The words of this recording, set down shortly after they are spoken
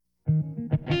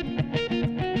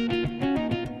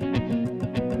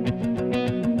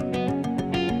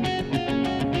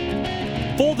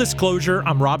disclosure,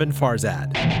 I'm Robin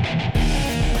Farzad.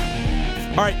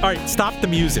 All right, stop the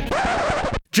music.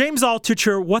 James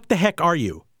Altucher, what the heck are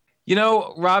you? You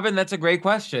know, Robin, that's a great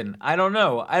question. I don't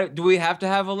know. Do we have to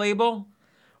have a label?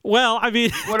 Well, I mean,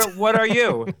 What are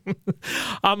you?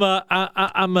 I'm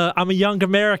a young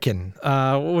American.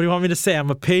 What do you want me to say? I'm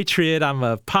a patriot. I'm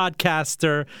a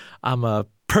podcaster. I'm a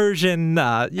Persian.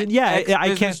 I can't.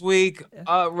 Business Week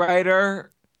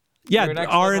writer. Yeah, You're an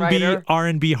excellent writer.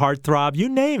 R&B heartthrob, you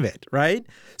name it, right?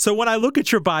 So when I look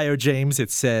at your bio, James,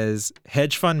 it says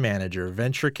hedge fund manager,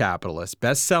 venture capitalist,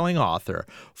 best-selling author,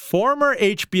 former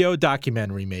HBO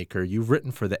documentary maker. You've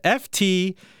written for the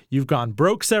FT. You've gone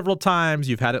broke several times.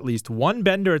 You've had at least one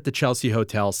bender at the Chelsea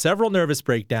Hotel, several nervous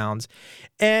breakdowns.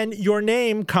 And your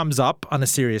name comes up on a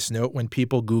serious note when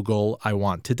people Google, I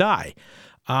want to die.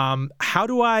 How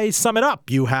do I sum it up?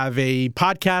 You have a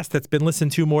podcast that's been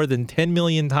listened to more than 10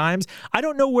 million times. I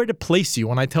don't know where to place you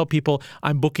when I tell people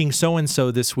I'm booking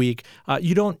so-and-so this week.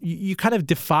 You kind of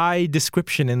defy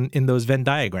description in those Venn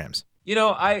diagrams. You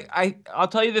know, I'll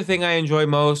tell you the thing I enjoy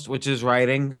most, which is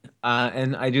writing,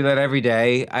 and I do that every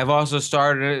day. I've also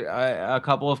started a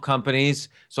couple of companies,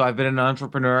 so I've been an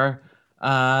entrepreneur,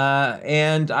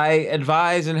 and I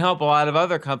advise and help a lot of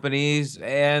other companies,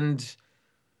 and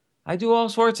I do all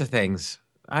sorts of things.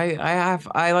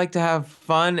 I like to have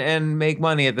fun and make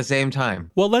money at the same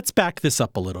time. Well, let's back this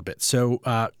up a little bit. So,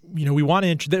 we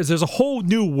want to there's a whole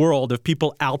new world of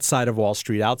people outside of Wall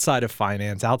Street, outside of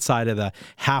finance, outside of the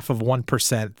half of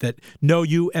 1% that know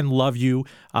you and love you,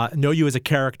 know you as a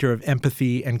character of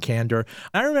empathy and candor.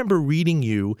 I remember reading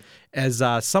you as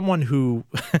someone who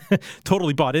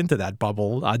totally bought into that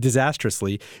bubble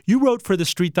disastrously. You wrote for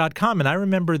TheStreet.com, and I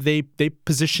remember they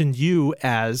positioned you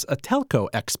as a telco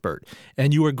expert,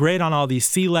 and you were great on all these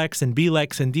CLECs and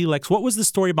BLECs and DLECs. What was the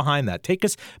story behind that? Take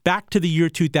us back to the year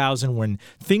 2000 when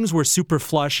things were super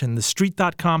flush, and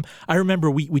TheStreet.com, I remember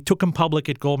we took them public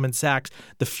at Goldman Sachs.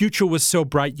 The future was so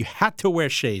bright, you had to wear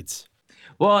shades.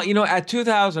 Well, you know, at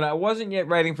 2000, I wasn't yet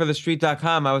writing for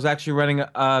TheStreet.com. I was actually running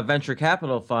a venture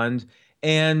capital fund.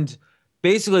 And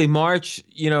basically March,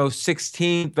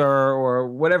 16th or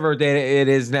whatever day it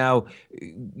is now,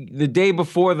 the day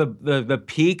before the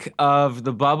peak of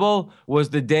the bubble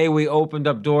was the day we opened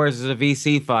up doors as a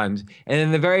VC fund. And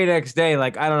then the very next day, the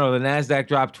NASDAQ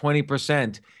dropped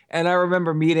 20%. And I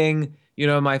remember meeting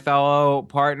my fellow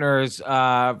partners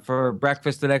for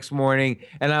breakfast the next morning.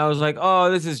 And I was like,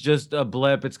 oh, this is just a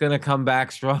blip. It's going to come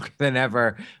back stronger than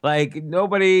ever.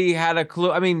 Nobody had a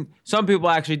clue. I mean, some people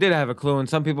actually did have a clue, and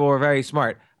some people were very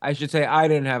smart. I should say I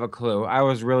didn't have a clue. I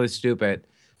was really stupid.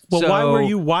 Well,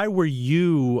 why were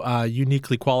you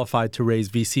uniquely qualified to raise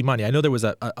VC money? I know there was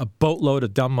a boatload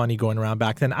of dumb money going around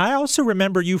back then. I also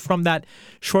remember you from that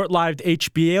short-lived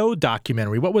HBO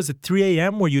documentary. What was it, 3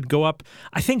 a.m., where you'd go up?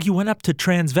 I think you went up to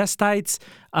transvestites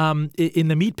in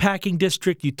the meatpacking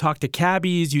district. You talked to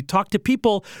cabbies. You talked to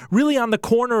people really on the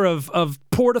corner of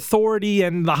Port Authority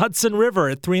and the Hudson River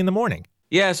at 3 in the morning.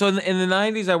 Yeah, so in the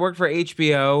 90s, I worked for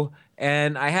HBO,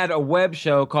 and I had a web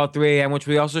show called 3 a.m., which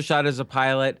we also shot as a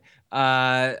pilot,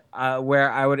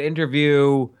 where I would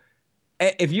interview.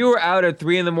 If you were out at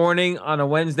 3 in the morning on a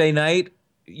Wednesday night,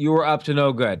 you were up to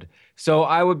no good. So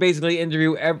I would basically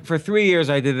interview, for 3 years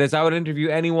I did this, I would interview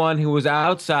anyone who was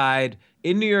outside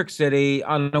in New York City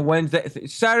on a Wednesday.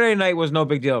 Saturday night was no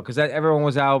big deal because everyone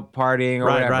was out partying or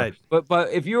whatever. Right.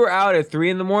 But if you were out at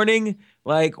 3 in the morning,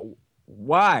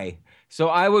 why? So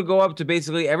I would go up to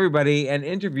basically everybody and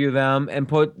interview them and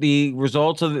put the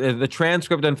results of the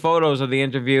transcript and photos of the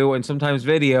interview and sometimes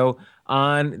video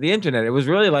on the internet. It was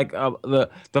really like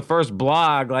the first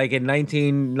blog, in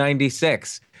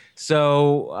 1996.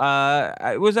 So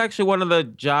it was actually one of the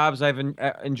jobs I've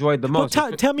enjoyed the most.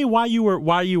 Well, tell me why you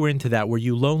were into that. Were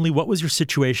you lonely? What was your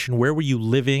situation? Where were you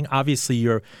living? Obviously,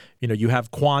 you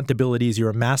have quant abilities. You're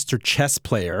a master chess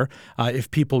player.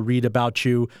 If people read about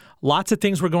you, lots of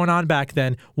things were going on back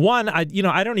then. One, I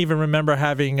don't even remember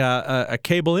having a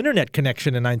cable internet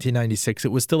connection in 1996.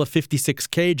 It was still a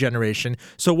 56K generation.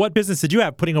 So what business did you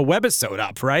have putting a webisode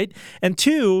up, right? And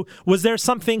two, was there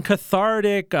something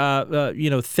cathartic,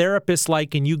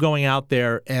 therapist-like in you going out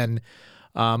there and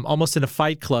almost in a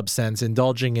Fight Club sense,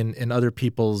 indulging in other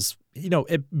people's,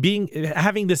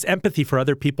 having this empathy for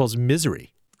other people's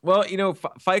misery? Well,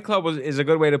 Fight Club is a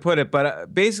good way to put it,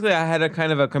 but basically I had a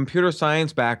kind of a computer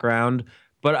science background,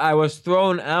 but I was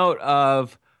thrown out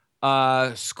of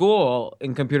school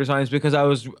in computer science because I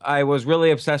was really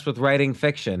obsessed with writing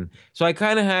fiction. So I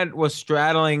kind of was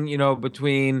straddling,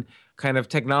 between kind of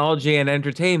technology and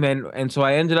entertainment. And so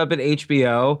I ended up at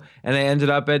HBO, and I ended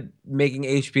up at making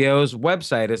HBO's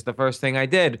website as the first thing I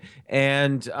did.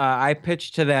 And I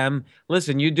pitched to them,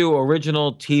 listen, you do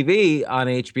original TV on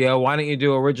HBO. Why don't you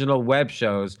do original web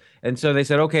shows? And so they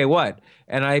said, okay, what?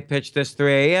 And I pitched this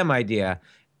 3 a.m. idea.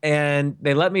 And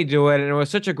they let me do it. And it was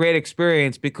such a great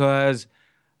experience because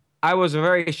I was a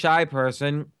very shy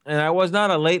person and I was not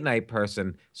a late night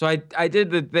person. So I did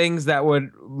the things that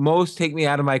would most take me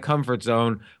out of my comfort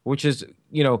zone, which is,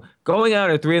 going out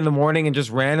at 3 in the morning and just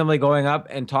randomly going up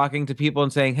and talking to people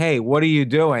and saying, hey, what are you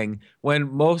doing?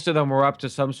 When most of them were up to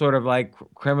some sort of like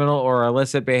criminal or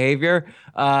illicit behavior.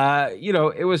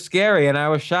 It was scary and I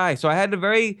was shy. So I had to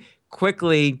very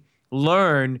quickly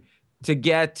learn to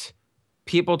get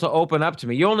people to open up to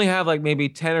me. You only have like maybe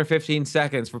 10 or 15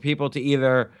 seconds for people to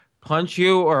either punch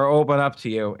you or open up to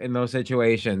you in those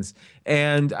situations.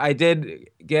 And I did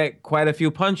get quite a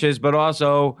few punches, but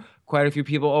also quite a few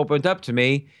people opened up to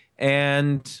me.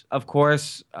 And of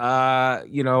course,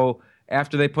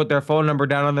 after they put their phone number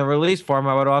down on the release form,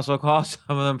 I would also call some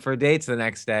of them for dates the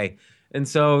next day. And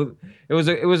so it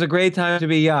was a great time to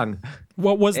be young.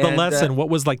 What was the lesson? What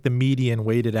was like the median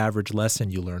weighted average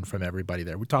lesson you learned from everybody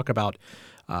there? We talk about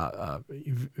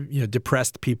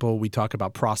depressed people. We talk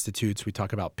about prostitutes. We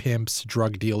talk about pimps,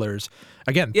 drug dealers.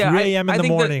 Again, 3 a.m. in the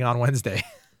morning on Wednesday.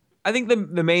 I think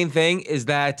the main thing is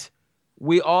that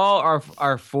we all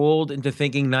are fooled into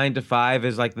thinking 9 to 5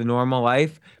 is like the normal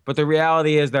life, but the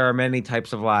reality is there are many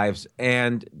types of lives,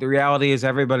 and the reality is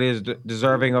everybody is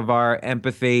deserving of our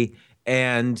empathy.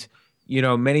 And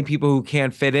many people who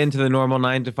can't fit into the normal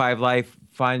 9 to 5 life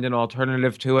find an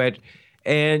alternative to it,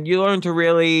 and you learn to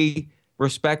really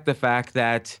respect the fact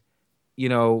that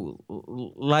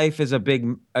life is a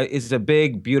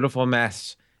big beautiful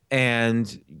mess.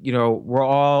 And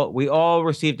we all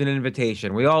received an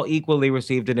invitation. We all equally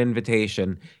received an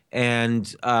invitation, and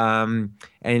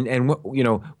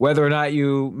whether or not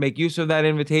you make use of that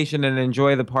invitation and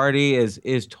enjoy the party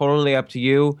is totally up to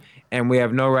you. And we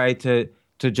have no right to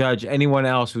judge anyone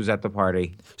else who's at the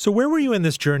party. So where were you in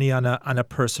this journey on a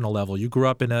personal level? You grew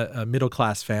up in a middle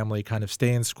class family, kind of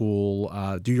stay in school,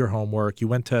 do your homework. You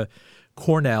went to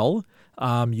Cornell.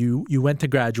 You went to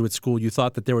graduate school. You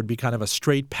thought that there would be kind of a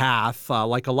straight path,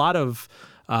 like a lot of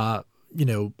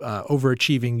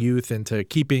overachieving youth into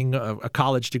keeping a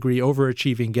college degree,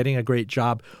 overachieving, getting a great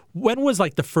job. When was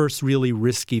like the first really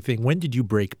risky thing? When did you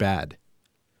break bad?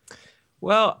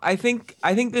 Well, I think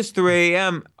this 3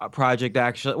 a.m. project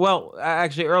actually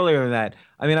earlier than that.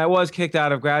 I mean, I was kicked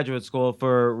out of graduate school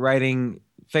for writing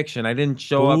fiction. I didn't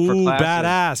show up for classes.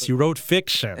 Badass. You wrote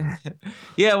fiction.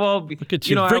 Yeah, well, look at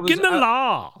you, breaking the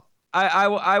law.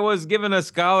 I was given a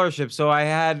scholarship, so I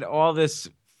had all this,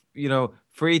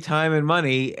 free time and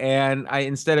money, and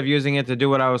instead of using it to do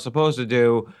what I was supposed to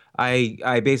do,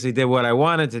 I basically did what I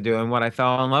wanted to do and what I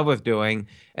fell in love with doing.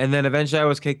 And then eventually I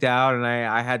was kicked out, and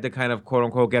I had to kind of quote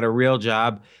unquote get a real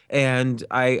job. And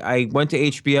I went to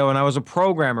HBO, and I was a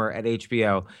programmer at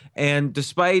HBO. And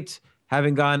despite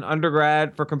having gone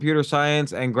undergrad for computer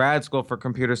science and grad school for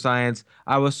computer science,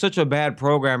 I was such a bad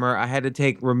programmer. I had to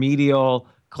take remedial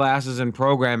classes in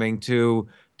programming to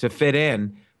fit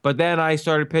in. But then I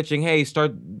started pitching, hey,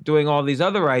 start doing all these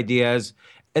other ideas.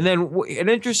 And then an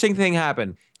interesting thing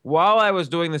happened. While I was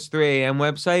doing this 3 a.m.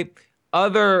 website,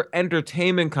 other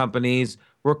entertainment companies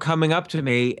were coming up to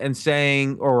me and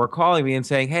saying, or were calling me and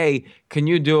saying, hey, can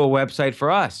you do a website for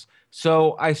us?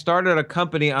 So I started a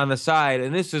company on the side,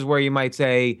 and this is where you might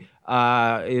say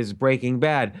is Breaking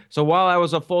Bad. So while I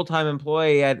was a full-time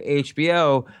employee at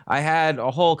HBO, I had a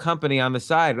whole company on the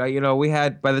side. We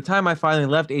had, by the time I finally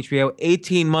left HBO,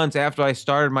 18 months after I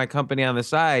started my company on the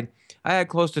side, I had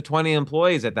close to 20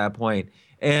 employees at that point.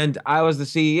 And I was the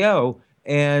CEO,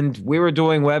 and we were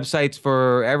doing websites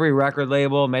for every record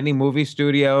label, many movie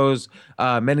studios,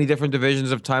 many different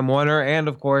divisions of Time Warner, and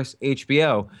of course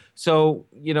HBO. So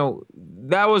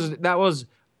that was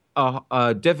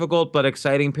a difficult but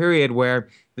exciting period where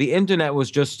the internet was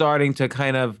just starting to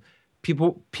kind of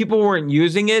people weren't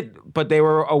using it, but they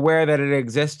were aware that it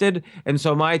existed. And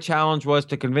so my challenge was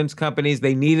to convince companies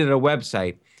they needed a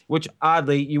website, which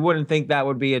oddly you wouldn't think that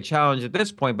would be a challenge at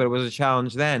this point, but it was a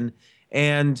challenge then.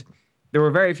 And there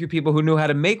were very few people who knew how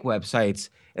to make websites.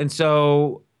 And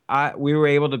so we were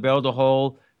able to build a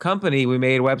whole company. We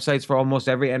made websites for almost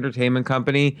every entertainment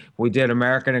company. We did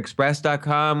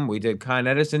AmericanExpress.com. We did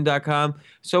ConEdison.com.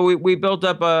 So we built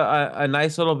up a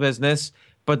nice little business.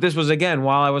 But this was, again,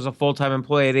 while I was a full-time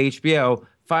employee at HBO.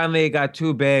 Finally, it got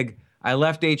too big. I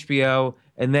left HBO.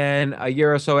 And then a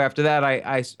year or so after that,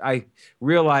 I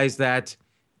realized that,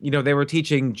 they were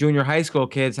teaching junior high school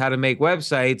kids how to make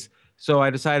websites. So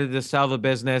I decided to sell the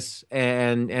business,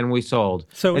 and we sold.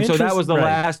 So And so that interest, was the right?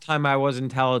 last time I was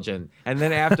intelligent. And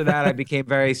then after that, I became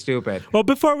very stupid. Well,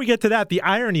 before we get to that, the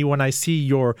irony when I see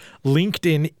your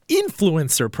LinkedIn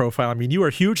influencer profile, I mean, you are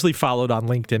hugely followed on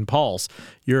LinkedIn Pulse.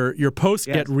 Your posts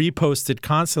get Yes. reposted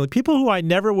constantly. People who I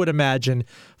never would imagine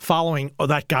following, oh,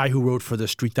 that guy who wrote for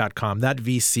TheStreet.com, that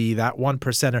VC, that one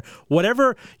percenter,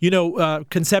 whatever,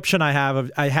 conception I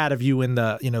had of you in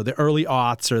the early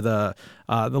aughts or the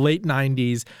late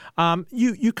 90s.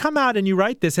 You come out and you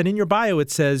write this, and in your bio it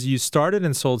says you started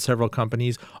and sold several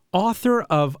companies, author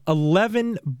of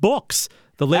 11 books.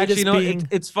 The latest Actually, being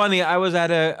it's funny. I was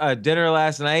at a dinner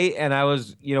last night, and I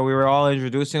was, we were all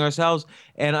introducing ourselves,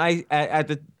 and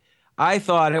I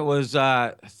thought it was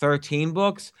 13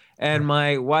 books, and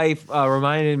my wife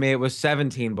reminded me it was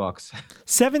 17 books.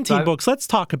 17 So books. Let's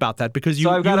talk about that because so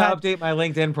I've you got to had. update my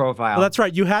LinkedIn profile. Well, that's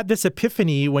right. You had this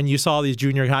epiphany when you saw these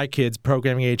junior high kids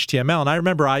programming HTML. And I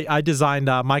remember I designed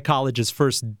my college's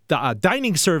first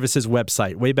dining services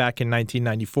website way back in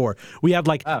 1994. We had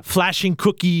flashing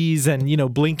cookies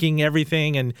and, blinking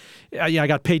everything. And I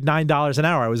got paid $9 an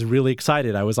hour. I was really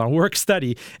excited. I was on work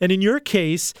study. And in your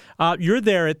case, you're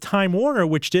there at Time Warner,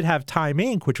 which did have Time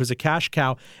Inc., which was a cash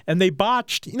cow. And they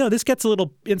botched, this gets a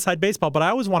little inside baseball, but I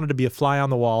always wanted to be a fly on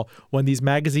the wall when these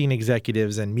magazine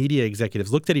executives and media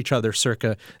executives looked at each other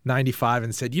circa 95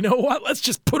 and said, you know what, let's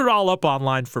just put it all up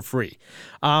online for free.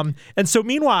 And so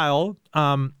meanwhile,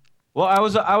 well, I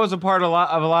was a part of a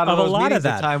lot of those meetings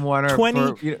at Time Warner.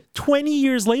 20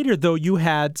 years later, though, you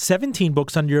had 17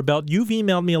 books under your belt. You've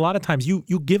emailed me a lot of times. You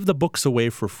give the books away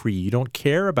for free. You don't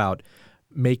care about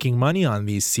making money on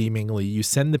these seemingly. You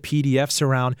send the PDFs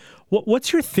around.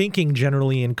 What's your thinking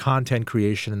generally in content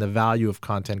creation and the value of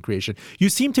content creation? You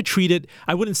seem to treat it,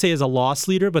 I wouldn't say as a loss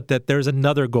leader, but that there's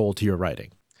another goal to your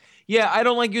writing. Yeah, I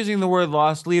don't like using the word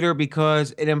loss leader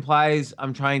because it implies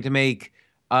I'm trying to make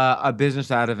a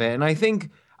business out of it. And I think,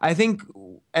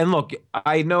 and look,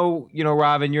 I know,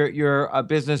 Robin, you're a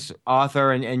business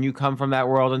author and you come from that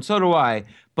world, and so do I.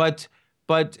 But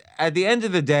at the end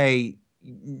of the day,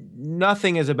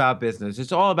 nothing is about business.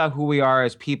 It's all about who we are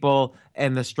as people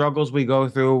and the struggles we go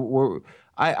through.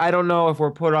 I don't know if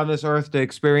we're put on this earth to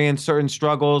experience certain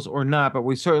struggles or not, but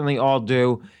we certainly all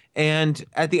do. And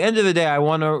at the end of the day, I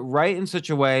want to write in such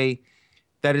a way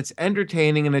that it's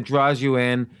entertaining and it draws you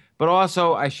in, but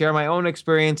also I share my own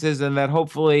experiences and that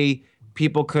hopefully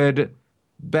people could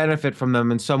benefit from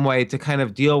them in some way to kind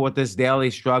of deal with this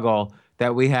daily struggle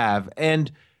that we have.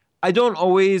 And I don't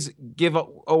always give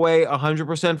away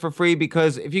 100% for free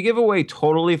because if you give away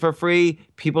totally for free,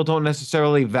 people don't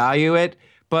necessarily value it.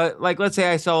 But let's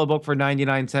say I sell a book for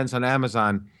 99 cents on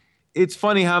Amazon. It's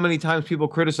funny how many times people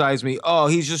criticize me. Oh,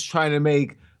 he's just trying to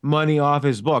make money off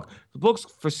his book. The book's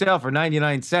for sale for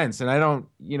 99 cents. And I don't,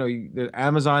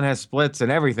 Amazon has splits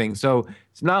and everything. So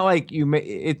it's not like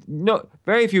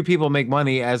very few people make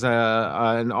money as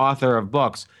an author of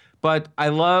books. But I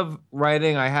love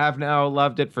writing. I have now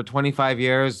loved it for 25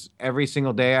 years. Every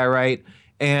single day I write.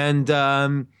 And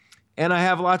I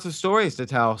have lots of stories to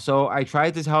tell. So I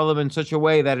try to tell them in such a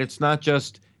way that it's not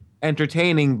just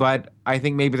entertaining, but I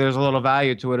think maybe there's a little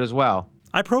value to it as well.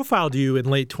 I profiled you in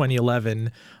late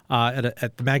 2011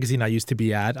 at the magazine I used to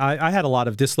be at. I had a lot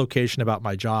of dislocation about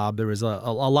my job. There was a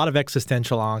lot of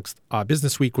existential angst.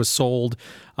 Business Week was sold.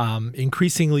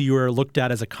 Increasingly, you were looked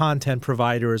at as a content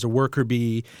provider, as a worker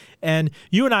bee. And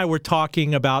you and I were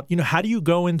talking about, how do you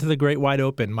go into the great wide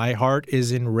open? My heart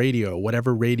is in radio,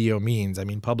 whatever radio means. I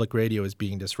mean, public radio is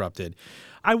being disrupted.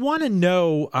 I want to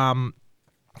know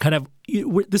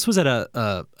this was at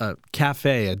a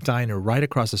cafe, a diner right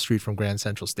across the street from Grand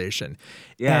Central Station.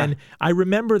 Yeah. And I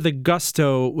remember the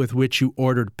gusto with which you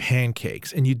ordered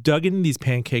pancakes, and you dug into these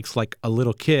pancakes like a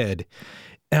little kid.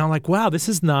 And I'm like, wow, this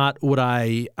is not what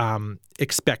I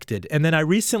expected. And then I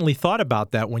recently thought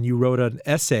about that when you wrote an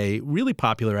essay, really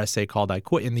popular essay called I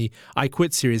Quit in the I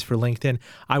Quit series for LinkedIn.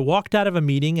 I walked out of a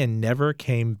meeting and never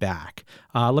came back.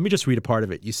 Let me just read a part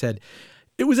of it. You said,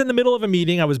 it was in the middle of a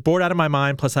meeting. I was bored out of my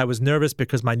mind. Plus, I was nervous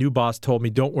because my new boss told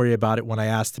me, don't worry about it when I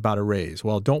asked about a raise.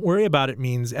 Well, don't worry about it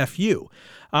means F you.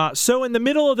 So in the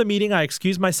middle of the meeting, I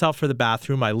excused myself for the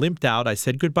bathroom. I limped out. I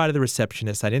said goodbye to the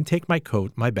receptionist. I didn't take my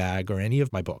coat, my bag, or any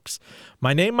of my books.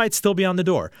 My name might still be on the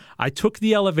door. I took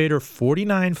the elevator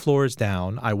 49 floors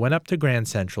down. I went up to Grand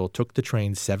Central, took the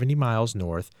train 70 miles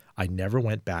north. I never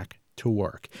went back to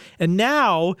work. And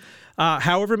now,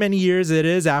 however many years it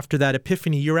is after that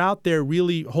epiphany, you're out there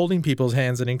really holding people's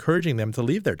hands and encouraging them to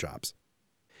leave their jobs.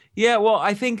 Yeah, well,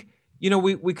 I think,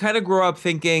 we kind of grew up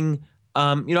thinking,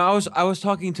 I was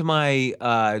talking to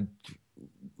my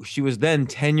she was then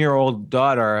 10-year-old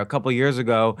daughter a couple years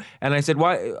ago, and I said,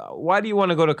 why do you want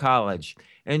to go to college?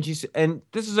 And and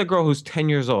this is a girl who's 10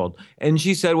 years old, and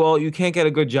she said, well, you can't get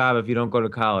a good job if you don't go to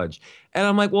college. And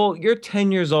I'm like, well, you're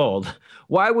 10 years old.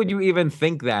 Why would you even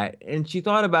think that? And she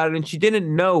thought about it, and she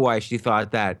didn't know why she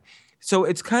thought that. So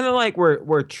it's kind of like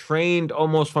we're trained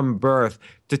almost from birth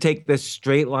to take this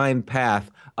straight line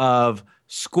path of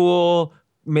school,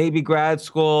 maybe grad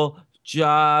school,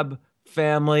 job,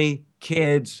 family,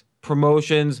 kids,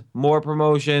 promotions,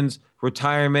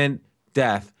 retirement,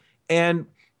 death. And,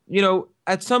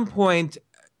 at some point,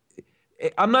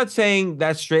 I'm not saying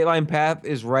that straight line path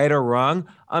is right or wrong.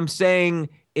 I'm saying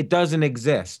it doesn't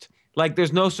exist. Like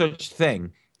there's no such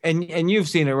thing. And you've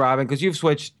seen it, Robin, because you've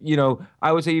switched,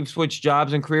 I would say you've switched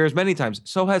jobs and careers many times.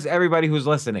 So has everybody who's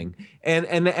listening.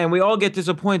 And we all get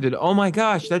disappointed. Oh my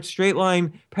gosh, that straight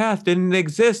line path didn't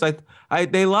exist.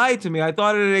 They lied to me. I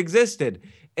thought it existed.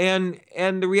 And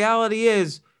the reality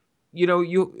is,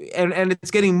 and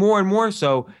it's getting more and more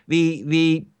so.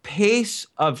 The pace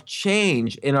of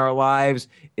change in our lives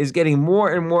is getting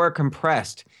more and more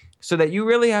compressed, so that you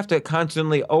really have to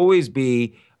constantly always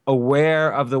be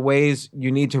aware of the ways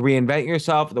you need to reinvent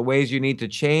yourself, the ways you need to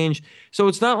change. So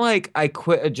it's not like I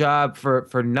quit a job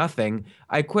for nothing.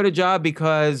 I quit a job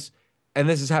because, and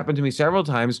this has happened to me several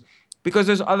times, because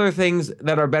there's other things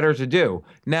that are better to do.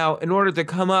 Now, in order to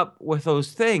come up with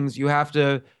those things, you have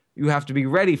to be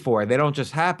ready for it. They don't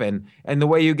just happen. And the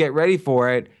way you get ready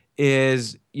for it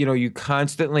is, you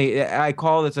constantly, I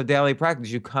call this a daily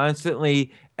practice. You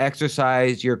constantly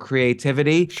exercise your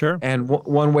creativity. Sure. And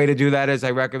one way to do that is I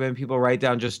recommend people write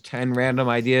down just 10 random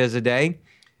ideas a day.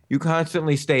 You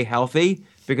constantly stay healthy,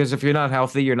 because if you're not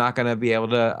healthy, you're not going to be able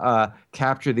to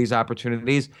capture these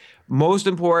opportunities. Most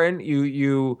important,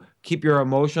 you keep your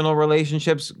emotional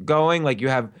relationships going. Like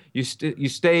you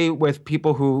stay with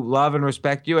people who love and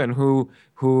respect you, and who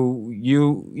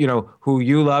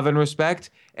you love and respect,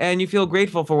 and you feel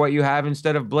grateful for what you have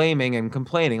instead of blaming and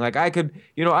complaining. Like I could,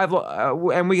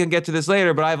 and we can get to this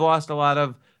later, but I've lost a lot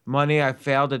of money. I've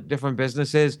failed at different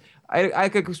businesses. I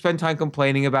could spend time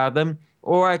complaining about them,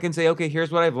 or I can say, okay,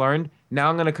 here's what I've learned. Now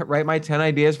I'm going to write my 10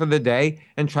 ideas for the day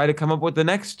and try to come up with the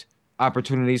next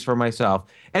opportunities for myself.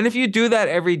 And if you do that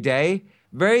every day,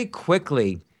 very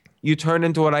quickly, you turn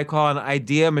into what I call an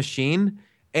idea machine.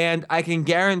 And I can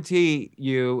guarantee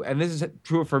you, and this is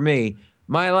true for me,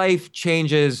 my life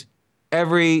changes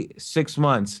every 6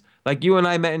 months. Like you and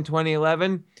I met in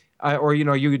 2011, or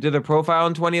you did a profile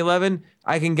in 2011.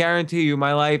 I can guarantee you,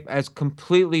 my life has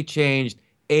completely changed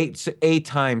eight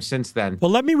times since then. Well,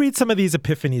 let me read some of these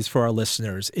epiphanies for our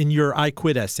listeners. In your I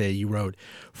Quit essay, you wrote,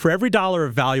 for every dollar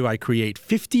of value I create,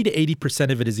 50 to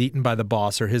 80% of it is eaten by the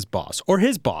boss,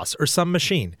 or some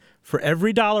machine. For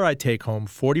every dollar I take home,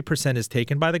 40% is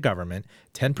taken by the government,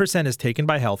 10% is taken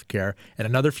by healthcare, and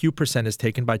another few percent is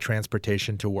taken by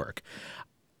transportation to work.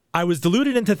 I was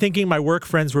deluded into thinking my work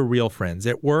friends were real friends.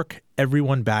 At work,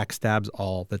 everyone backstabs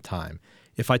all the time.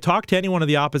 If I talk to anyone of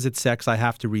the opposite sex, I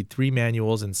have to read 3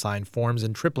 manuals and sign forms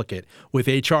in triplicate with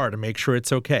HR to make sure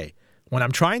it's okay. When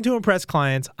I'm trying to impress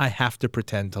clients, I have to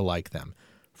pretend to like them.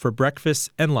 For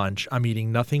breakfast and lunch, I'm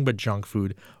eating nothing but junk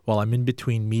food while I'm in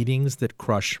between meetings that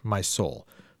crush my soul.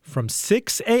 From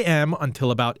 6 a.m.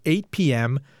 until about 8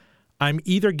 p.m., I'm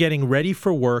either getting ready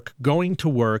for work, going to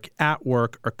work, at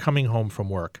work, or coming home from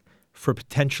work for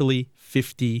potentially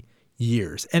 50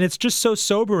 years. And it's just so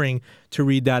sobering to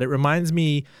read that. It reminds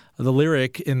me of the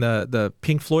lyric in the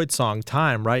Pink Floyd song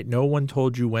Time, right? No one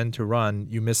told you when to run.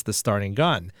 You missed the starting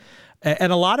gun.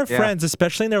 And a lot of friends,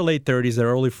 especially in their late 30s, their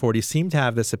early 40s, seem to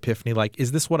have this epiphany like,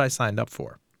 is this what I signed up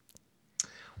for?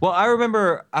 Well, I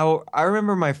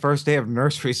remember my first day of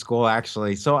nursery school,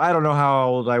 actually. So I don't know how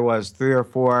old I was, 3 or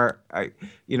 4. I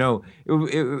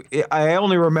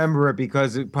only remember it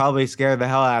because it probably scared the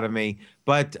hell out of me.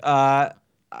 But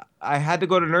I had to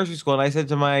go to nursery school, and I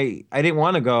didn't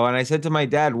want to go, and I said to my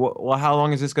dad, well, how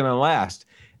long is this going to last?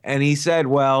 And he said,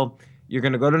 well, you're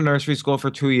going to go to nursery school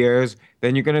for 2 years,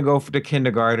 then you're going to go to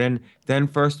kindergarten, then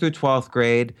 1st through 12th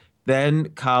grade, then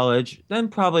college, then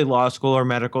probably law school or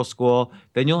medical school,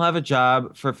 then you'll have a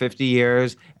job for 50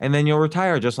 years, and then you'll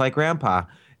retire just like grandpa.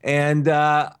 And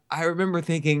I remember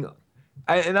thinking,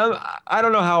 I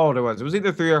don't know how old it was. It was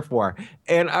either 3 or 4.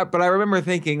 But I remember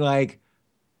thinking, like,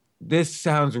 this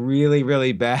sounds really,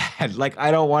 really bad. Like I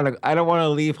don't want to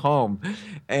leave home.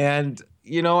 And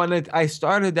I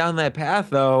started down that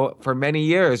path though for many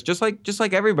years, just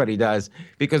like everybody does,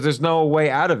 because there's no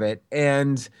way out of it.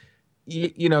 And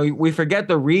we forget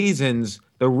the reasons,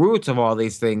 the roots of all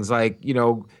these things. Like,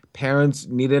 parents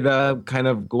needed a kind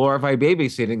of glorified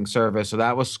babysitting service, so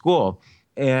that was school.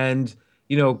 And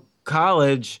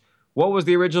college. What was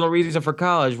the original reason for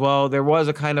college? Well, there was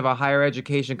a kind of a higher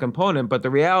education component, but the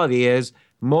reality is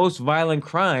most violent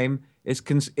crime is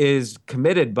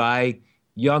committed by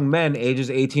young men ages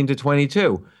 18 to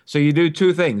 22. So you do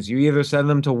two things. You either send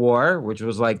them to war, which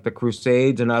was like the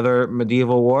Crusades and other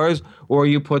medieval wars, or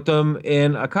you put them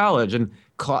in a college. And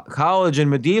college in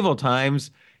medieval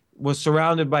times was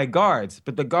surrounded by guards,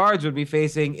 but the guards would be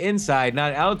facing inside,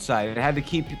 not outside. It had to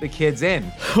keep the kids in.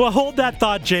 Well, hold that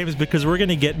thought, James, because we're going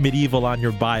to get medieval on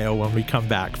your bio when we come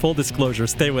back. Full disclosure,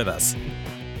 stay with us.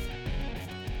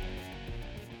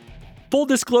 Full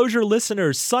disclosure,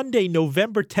 listeners, Sunday,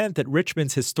 November 10th at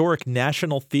Richmond's historic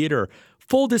National Theater,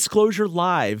 Full Disclosure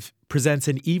Live presents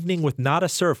An Evening with Nada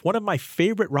Surf, one of my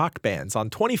favorite rock bands, on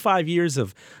 25 years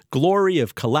of glory,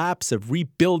 of collapse, of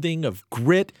rebuilding, of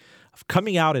grit, of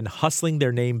coming out and hustling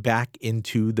their name back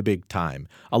into the big time.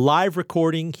 A live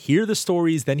recording, hear the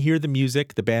stories, then hear the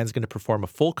music. The band's going to perform a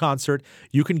full concert.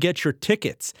 You can get your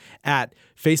tickets at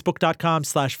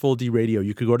facebook.com/FullDRadio.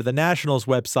 You could go to the National's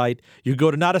website. You could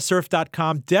go to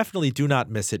notasurf.com. Definitely do not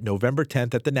miss it. November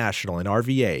 10th at the National in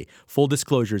RVA. Full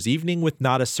disclosures, Evening with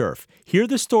Nada Surf. Hear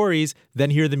the stories, then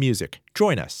hear the music.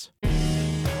 Join us.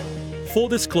 Full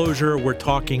disclosure, we're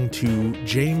talking to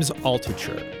James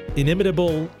Altucher.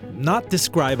 Inimitable, not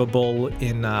describable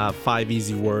in 5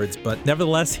 easy words, but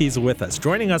nevertheless, he's with us.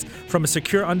 Joining us from a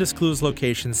secure, undisclosed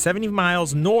location 70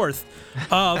 miles north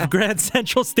of Grand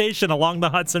Central Station along the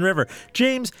Hudson River.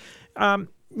 James, Robin,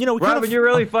 you're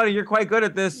really funny. You're quite good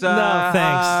at this no,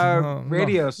 thanks.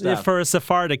 Radio stuff. For a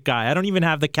Sephardic guy. I don't even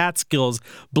have the Catskills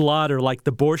blood or like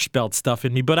the Borscht Belt stuff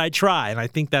in me, but I try, and I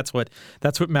think that's what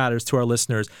matters to our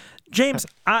listeners. James,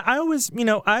 I always,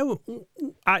 I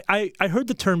heard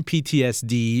the term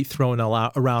PTSD thrown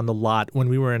around a lot when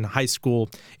we were in high school,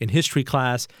 in history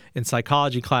class, in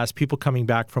psychology class, people coming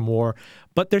back from war.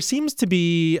 But there seems to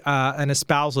be an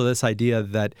espousal of this idea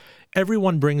that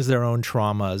everyone brings their own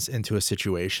traumas into a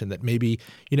situation, that maybe,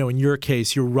 in your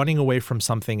case, you're running away from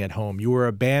something at home. You were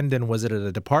abandoned. Was it at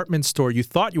a department store? You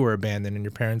thought you were abandoned and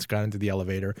your parents got into the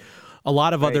elevator. A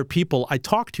lot of other people I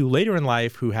talk to later in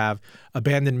life who have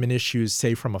abandonment issues,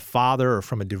 say from a father or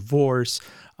from a divorce,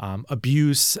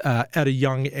 abuse at a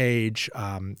young age,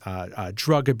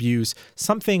 drug abuse,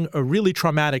 something really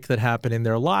traumatic that happened in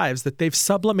their lives that they've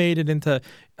sublimated into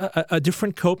a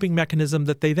different coping mechanism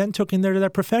that they then took in their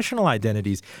professional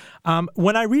identities.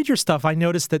 When I read your stuff, I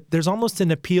notice that there's almost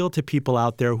an appeal to people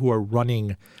out there who are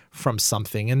running from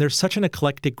something. And there's such an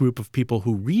eclectic group of people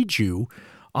who read you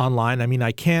online. I mean,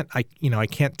 I can't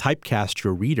typecast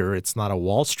your reader. It's not a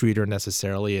Wall Streeter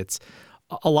necessarily. It's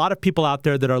a lot of people out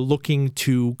there that are looking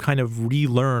to kind of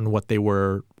relearn what they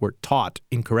were taught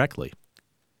incorrectly.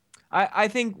 I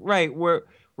think, right, we're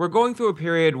going through a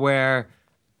period where,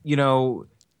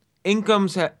 income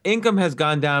has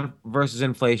gone down versus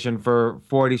inflation for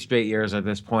 40 straight years at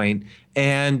this point,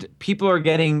 and people are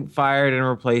getting fired and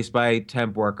replaced by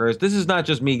temp workers. This is not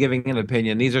just me giving an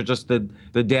opinion. These are just the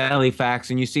daily facts,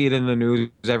 and you see it in the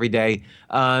news every day.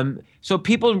 So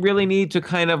people really need to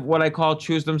kind of what I call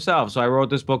choose themselves. So I wrote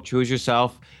this book, Choose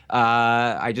Yourself.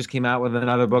 I just came out with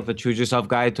another book, The Choose Yourself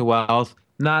Guide to Wealth.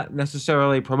 Not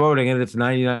necessarily promoting it. It's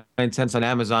 99 cents on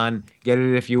Amazon. Get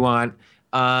it if you want.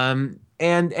 And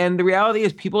the reality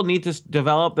is people need to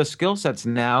develop the skill sets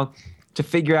now to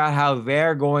figure out how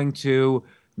they're going to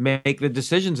make the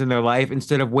decisions in their life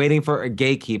instead of waiting for a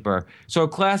gatekeeper. So a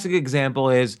classic example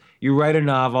is you write a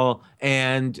novel,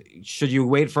 and should you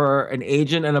wait for an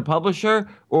agent and a publisher,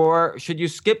 or should you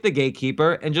skip the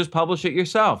gatekeeper and just publish it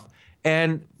yourself?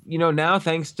 And, now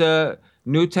thanks to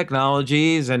new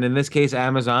technologies, and in this case,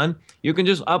 Amazon, you can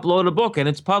just upload a book and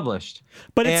it's published.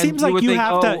 But it seems like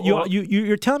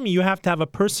you're telling me you have to have a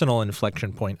personal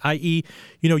inflection point, i.e.,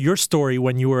 your story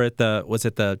when you were at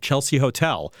the Chelsea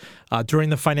Hotel during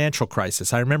the financial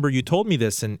crisis. I remember you told me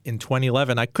this in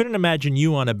 2011. I couldn't imagine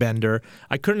you on a bender.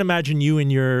 I couldn't imagine you in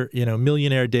your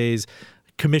millionaire days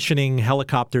commissioning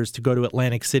helicopters to go to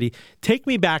Atlantic City. Take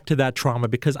me back to that trauma,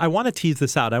 because I want to tease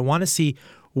this out. I want to see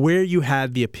where you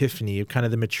had the epiphany, kind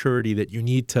of the maturity that you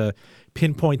need to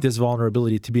pinpoint this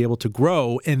vulnerability to be able to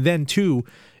grow, and then to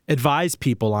advise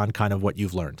people on kind of what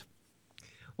you've learned.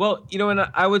 Well, and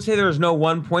I would say there's no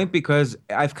one point, because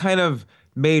I've kind of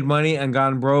made money and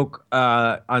gone broke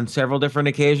on several different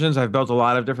occasions. I've built a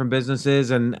lot of different businesses,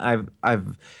 and I've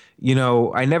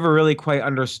I never really quite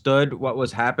understood what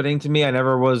was happening to me. I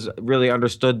never was really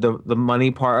understood the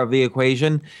money part of the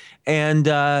equation. And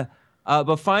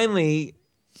but finally,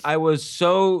 I was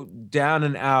so down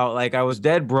and out, like I was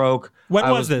dead broke. When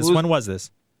was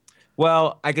this?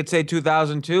 Well, I could say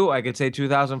 2002, I could say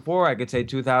 2004, I could say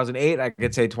 2008, I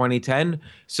could say 2010.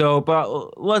 So,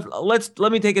 but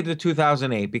let me take it to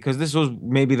 2008 because this was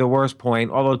maybe the worst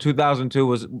point. Although 2002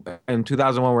 was and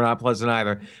 2001 were not pleasant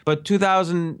either. But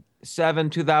 2007,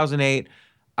 2008,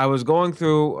 I was going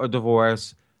through a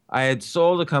divorce. I had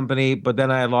sold a company, but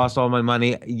then I had lost all my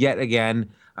money yet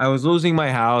again. I was losing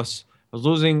my house. I was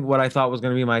losing what I thought was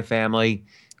going to be my family.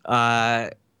 Uh,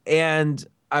 and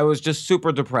I was just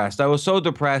super depressed. I was so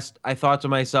depressed. I thought to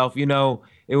myself, it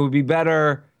would be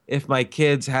better if my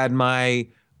kids had my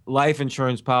life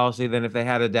insurance policy than if they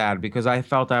had a dad because I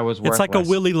felt I was It's like a worthless.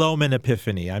 Willy Loman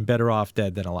epiphany. I'm better off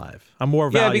dead than alive. I'm more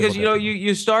Yeah, valuable because dead than alive.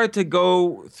 you start to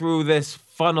go through this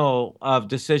funnel of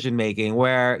decision making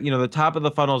where, the top of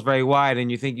the funnel is very wide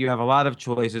and you think you have a lot of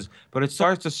choices, but it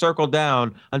starts to circle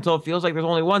down until it feels like there's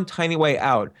only one tiny way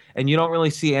out and you don't really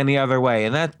see any other way.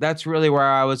 And that's really where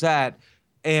I was at.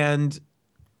 And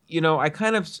I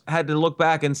kind of had to look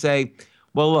back and say,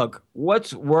 well, look,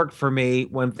 what's worked for me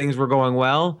when things were going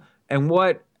well, and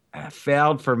what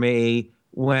failed for me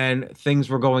when things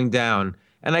were going down.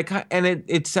 And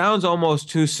it sounds almost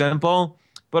too simple,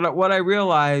 but what I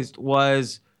realized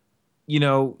was,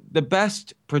 the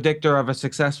best predictor of a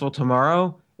successful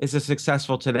tomorrow is a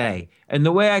successful today. And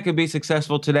the way I can be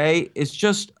successful today is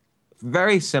just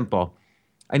very simple.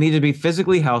 I need to be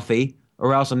physically healthy,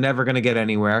 or else I'm never going to get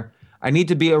anywhere. I need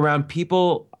to be around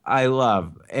people I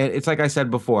love. And it's like I said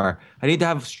before, I need to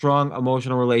have strong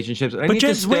emotional relationships. And I But need to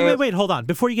James, wait, stay. wait, wait, hold on.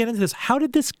 Before you get into this, how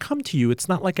did this come to you? It's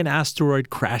not like an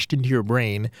asteroid crashed into your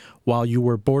brain while you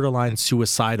were borderline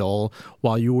suicidal,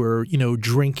 while you were,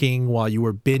 drinking, while you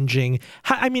were binging.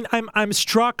 I mean, I'm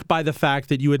struck by the fact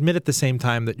that you admit at the same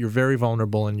time that you're very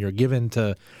vulnerable and you're given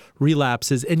to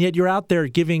relapses, and yet you're out there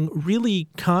giving really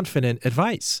confident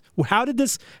advice. How did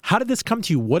this come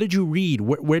to you? What did you read?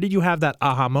 Where did you have that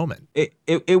aha moment?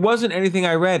 It wasn't anything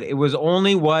I read. It was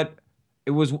only what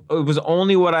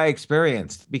I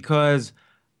experienced because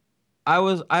I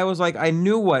was like I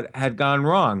knew what had gone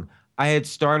wrong. I had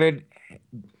started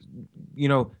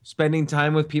spending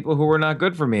time with people who were not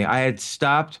good for me. I had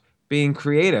stopped being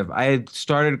creative. I had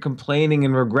started complaining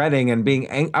and regretting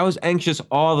and I was anxious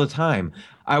all the time.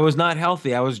 I was not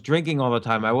healthy. I was drinking all the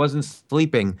time. I wasn't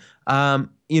sleeping. So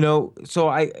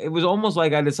it was almost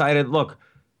like I decided, look,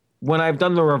 when I've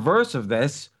done the reverse of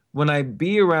this, when I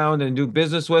be around and do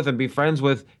business with and be friends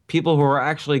with people who are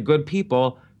actually good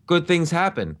people, good things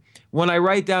happen. When I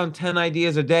write down 10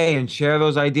 ideas a day and share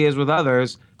those ideas with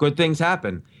others, good things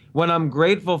happen. When I'm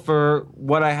grateful for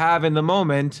what I have in the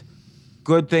moment,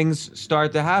 good things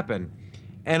start to happen.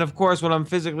 And of course, when I'm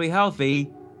physically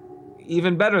healthy,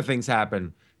 even better things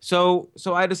happen. So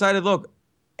I decided, look,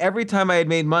 every time I had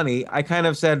made money, I kind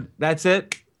of said, that's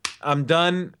it. I'm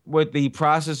done with the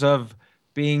process of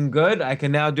being good. I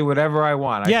can now do whatever I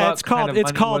want. I Yeah, thought kind of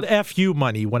it's money called was FU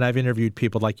money when I've interviewed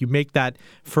people. Like you make that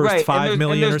first right, and five there's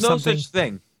million or no something. such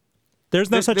thing. There's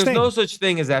no such There's no thing. such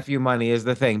thing as FU money is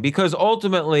the thing because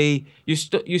ultimately you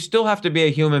still have to be a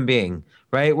human being,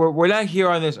 right? We're not here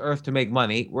on this earth to make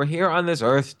money. We're here on this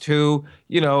earth to,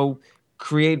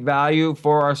 create value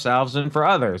for ourselves and for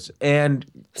others. And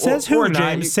Says or who, not,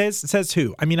 James? Says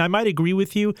who? I mean, I might agree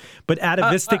with you, but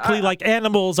atavistically, like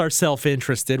animals are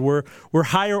self-interested. We're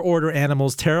higher order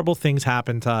animals. Terrible things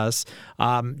happen to us.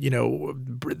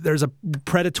 There's a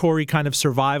predatory kind of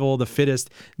survival of the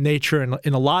fittest nature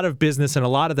in a lot of business and a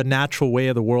lot of the natural way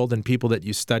of the world and people that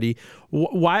you study.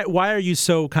 Why are you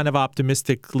so kind of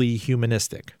optimistically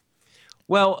humanistic?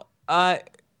 well,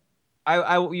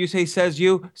 you say says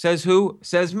you, says who,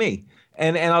 says me.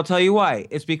 And I'll tell you why.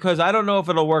 It's because I don't know if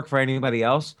it'll work for anybody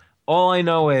else. All I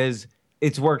know is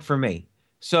it's worked for me.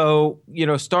 So,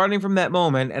 starting from that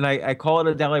moment, and I call it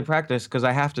a daily practice because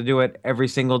I have to do it every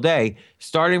single day.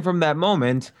 Starting from that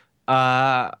moment,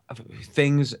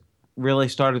 things really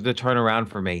started to turn around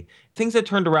for me. Things that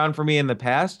turned around for me in the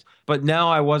past, but now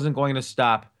I wasn't going to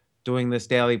stop doing this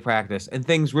daily practice. And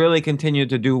things really continued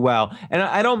to do well. And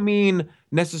I don't mean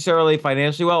necessarily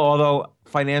financially well, although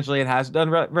financially it has done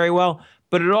very well,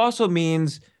 but it also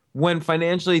means when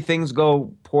financially things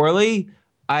go poorly,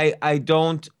 I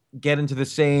don't get into the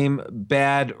same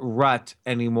bad rut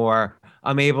anymore.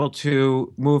 I'm able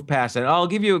to move past it. I'll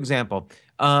give you an example.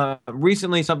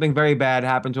 Recently, something very bad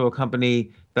happened to a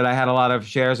company that I had a lot of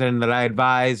shares in that I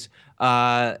advise,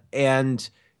 and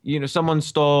someone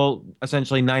stole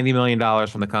essentially $90 million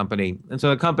from the company. And so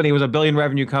the company was a billion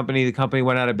revenue company. The company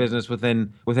went out of business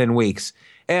within weeks.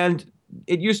 And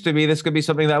it used to be this could be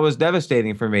something that was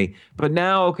devastating for me. But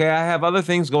now, okay, I have other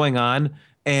things going on.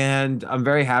 And I'm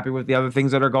very happy with the other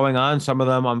things that are going on. Some of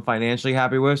them I'm financially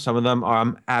happy with, some of them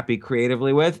I'm happy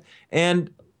creatively with.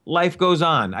 And life goes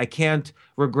on. I can't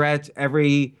regret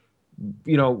every,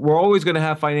 we're always going to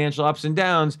have financial ups and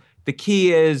downs. The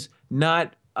key is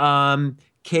not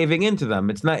caving into them.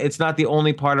 It's not the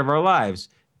only part of our lives.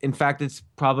 In fact, it's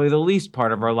probably the least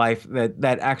part of our life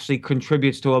that actually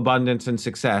contributes to abundance and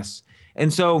success.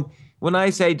 And so when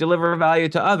I say deliver value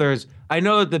to others, I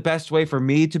know that the best way for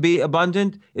me to be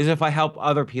abundant is if I help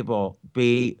other people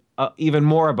be even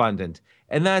more abundant.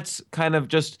 And that's kind of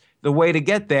just the way to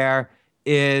get there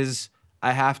is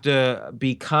I have to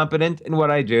be competent in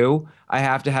what I do. I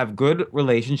have to have good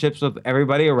relationships with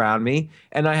everybody around me,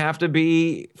 and I have to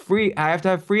be free. I have to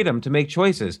have freedom to make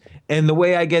choices. And the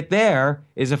way I get there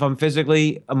is if I'm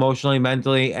physically, emotionally,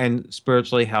 mentally, and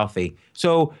spiritually healthy.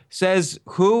 So says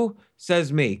who?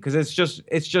 Says me, because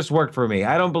it's just worked for me.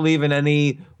 I don't believe in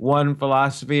any one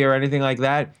philosophy or anything like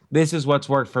that. This is what's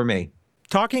worked for me.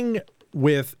 Talking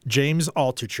with James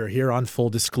Altucher here on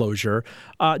Full Disclosure.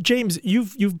 James,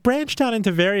 you've branched out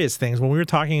into various things. When we were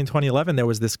talking in 2011, there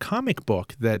was this comic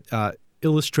book that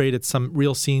illustrated some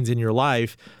real scenes in your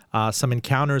life, some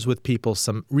encounters with people,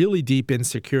 some really deep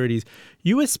insecurities.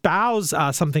 You espouse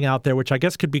something out there which I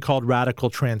guess could be called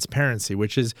radical transparency,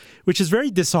 which is very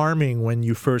disarming when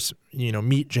you first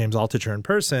meet James Altucher in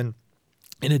person.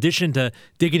 In addition to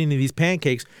digging into these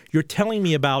pancakes, you're telling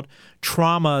me about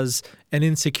traumas and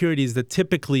insecurities that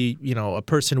typically, a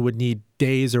person would need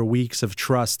days or weeks of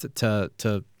trust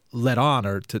to let on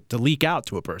or to leak out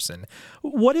to a person.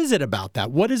 What is it about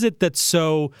that? What is it that's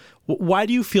so, why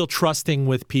do you feel trusting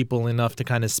with people enough to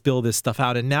kind of spill this stuff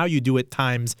out? And now you do it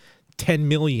times 10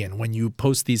 million when you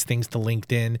post these things to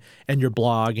LinkedIn and your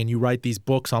blog and you write these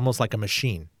books almost like a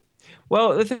machine.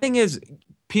 Well, the thing is,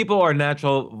 people are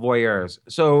natural voyeurs,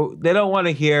 so they don't want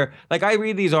to hear. Like I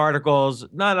read these articles,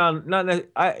 on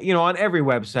every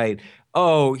website.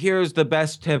 Oh, here's the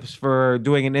best tips for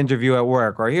doing an interview at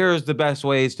work, or here's the best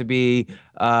ways to be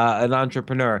an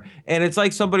entrepreneur. And it's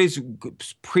like somebody's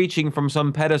preaching from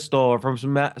some pedestal or from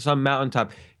some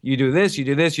mountaintop. You do this, you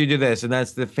do this, you do this, and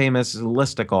that's the famous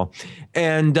listicle.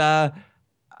 And that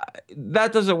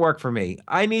doesn't work for me.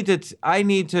 I need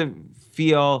to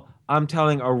feel I'm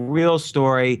telling a real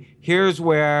story. Here's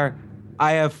where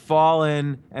I have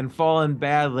fallen and fallen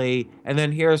badly, and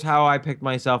then here's how I picked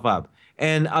myself up.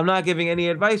 And I'm not giving any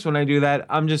advice when I do that.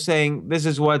 I'm just saying this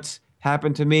is what's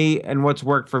happened to me and what's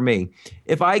worked for me.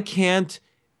 If I can't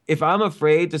if I'm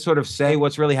afraid to sort of say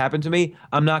what's really happened to me,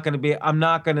 I'm not going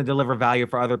to deliver value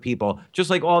for other people. Just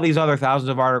like all these other thousands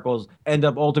of articles end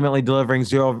up ultimately delivering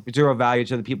zero value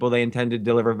to the people they intend to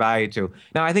deliver value to.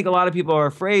 Now, I think a lot of people are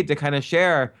afraid to kind of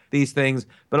share these things,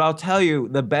 but I'll tell you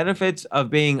the benefits of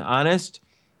being honest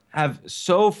have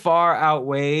so far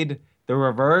outweighed the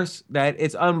reverse that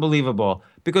it's unbelievable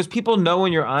because people know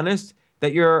when you're honest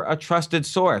that you're a trusted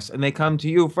source and they come to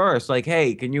you first like,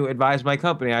 hey, can you advise my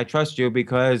company? I trust you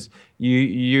because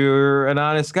you're an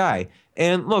honest guy.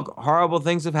 And look, horrible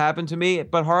things have happened to me,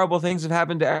 but horrible things have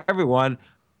happened to everyone.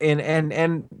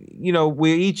 And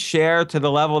we each share to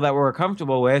the level that we're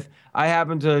comfortable with. I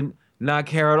happen to not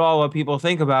care at all what people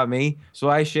think about me, so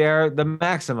I share the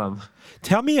maximum.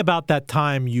 Tell me about that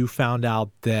time you found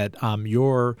out that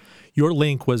your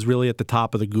link was really at the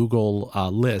top of the Google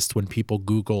list when people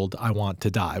Googled "I want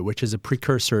to die," which is a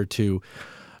precursor to,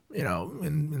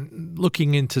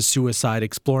 looking into suicide,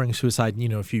 exploring suicide.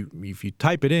 If you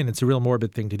type it in, it's a real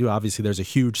morbid thing to do. Obviously, there's a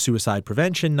huge suicide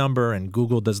prevention number, and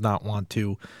Google does not want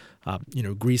to,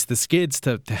 grease the skids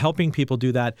to helping people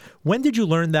do that. When did you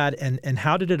learn that, and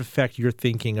how did it affect your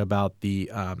thinking about the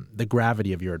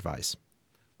gravity of your advice?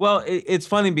 Well, it's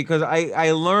funny because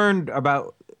I learned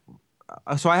about.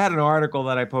 So I had an article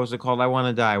that I posted called "I Want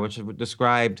to Die," which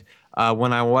described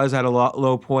when I was at a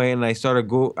low point, and I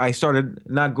started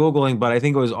not Googling, but I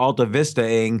think it was Alta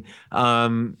Vistaing, all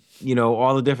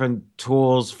the different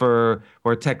tools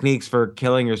or techniques for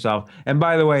killing yourself. And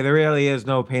by the way, there really is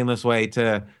no painless way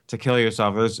to kill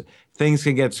yourself. Things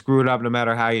can get screwed up no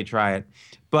matter how you try it.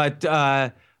 But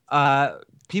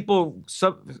people,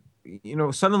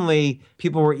 suddenly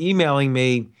people were emailing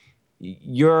me,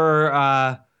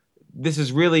 this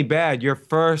is really bad. You're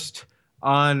first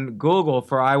on Google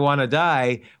for "I Want to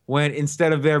Die" when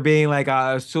instead of there being like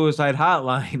a suicide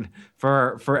hotline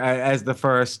for as the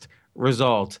first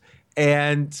result.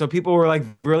 And so people were like,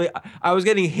 really, I was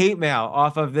getting hate mail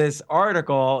off of this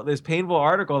article, this painful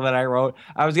article that I wrote.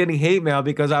 I was getting hate mail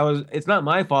because it's not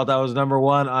my fault. I was number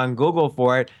one on Google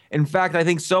for it. In fact, I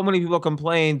think so many people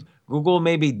complained Google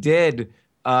maybe did.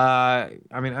 I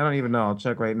don't even know. I'll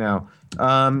check right now.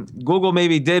 Google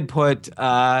maybe did put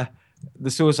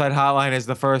the suicide hotline is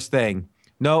the first thing.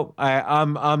 Nope,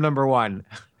 I'm number one.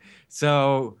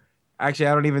 So actually,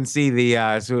 I don't even see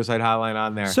the suicide hotline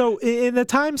on there. So in the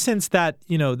time since that,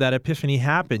 that epiphany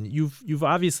happened, you've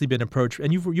obviously been approached,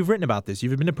 and you've written about this.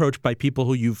 You've been approached by people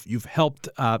who you've helped,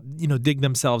 dig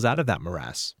themselves out of that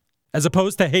morass, as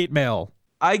opposed to hate mail.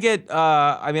 I get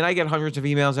hundreds of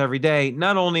emails every day,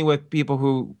 not only with people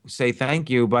who say thank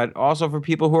you, but also for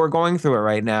people who are going through it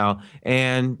right now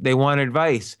and they want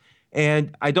advice.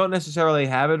 And I don't necessarily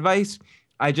have advice.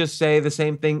 I just say the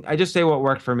same thing. I just say what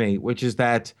worked for me, which is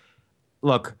that,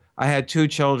 look, I had two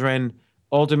children.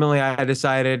 Ultimately, I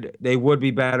decided they would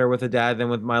be better with a dad than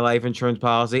with my life insurance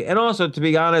policy. And also, to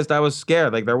be honest, I was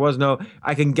scared. Like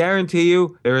I can guarantee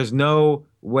you, there is no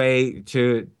way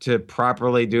to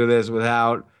properly do this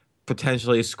without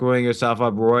potentially screwing yourself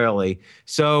up royally.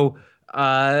 So,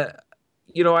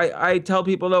 I tell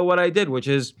people though what I did, which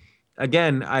is,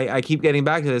 again, I keep getting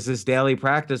back to this daily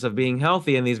practice of being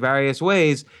healthy in these various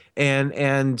ways,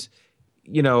 and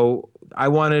I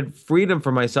wanted freedom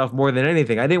for myself more than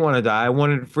anything. I didn't want to die. I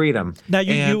wanted freedom. Now,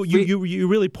 you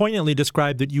really poignantly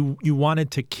described that you wanted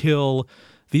to kill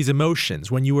these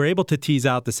emotions when you were able to tease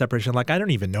out the separation. Like, I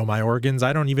don't even know my organs.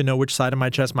 I don't even know which side of my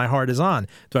chest my heart is on.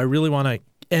 Do I really want to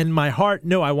end my heart?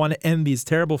 No, I want to end these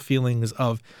terrible feelings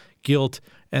of guilt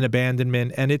and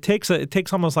abandonment. And it takes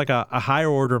almost like a higher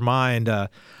order mind, a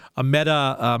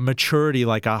meta maturity,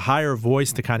 like a higher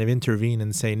voice to kind of intervene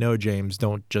and say, no, James,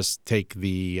 don't just take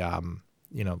the,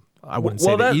 I wouldn't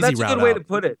say the easy route out. That's a good way to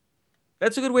put it.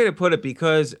 That's a good way to put it,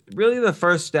 because really the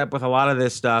first step with a lot of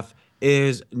this stuff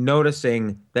is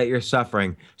noticing that you're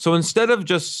suffering. So instead of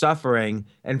just suffering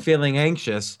and feeling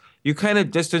anxious, you kind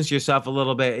of distance yourself a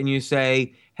little bit and you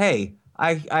say, hey,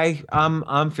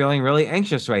 I'm feeling really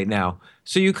anxious right now.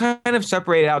 So you kind of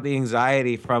separate out the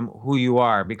anxiety from who you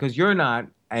are, because you're not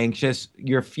anxious,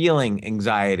 you're feeling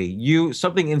anxiety.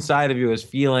 Something inside of you is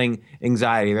feeling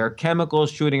anxiety. There are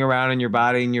chemicals shooting around in your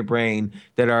body and your brain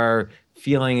that are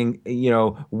feeling,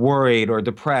 worried or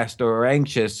depressed or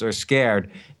anxious or scared,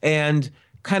 and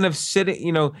kind of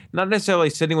sitting, not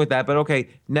necessarily sitting with that, but okay,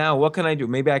 now what can I do?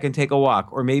 Maybe I can take a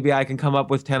walk, or maybe I can come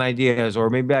up with 10 ideas, or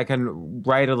maybe I can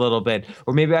write a little bit,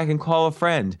 or maybe I can call a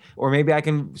friend, or maybe I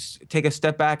can take a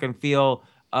step back and feel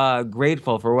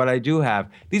grateful for what I do have.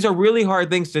 These are really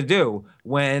hard things to do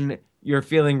when you're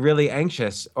feeling really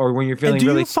anxious or when you're feeling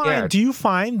really scared. Do you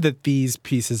find that these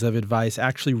pieces of advice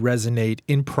actually resonate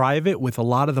in private with a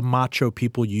lot of the macho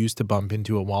people you used to bump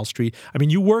into at Wall Street? I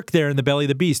mean, you work there in the belly of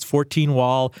the beast, 14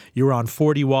 Wall, you were on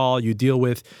 40 Wall, you dealt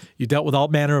with all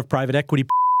manner of private equity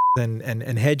and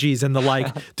hedgies and the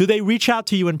like. Do they reach out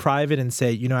to you in private and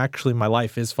say, actually my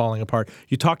life is falling apart?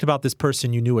 You talked about this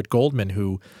person you knew at Goldman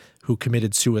who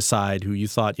committed suicide, who you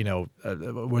thought,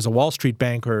 was a Wall Street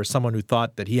banker or someone who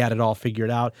thought that he had it all figured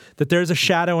out, that there's a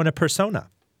shadow and a persona.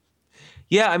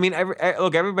 Yeah, I mean,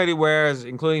 everybody wears,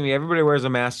 including me, everybody wears a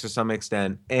mask to some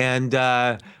extent. And,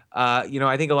 I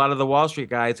think a lot of the Wall Street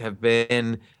guys have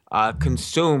been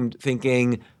consumed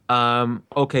thinking,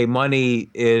 okay, money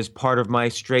is part of my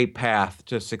straight path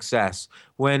to success.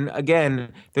 When,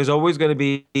 again, there's always going to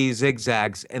be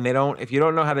zigzags, and if you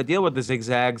don't know how to deal with the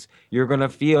zigzags, you're going to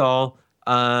feel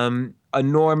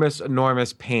enormous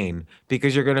pain,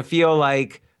 because you're going to feel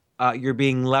like you're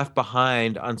being left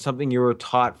behind on something you were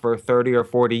taught for 30 or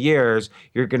 40 years.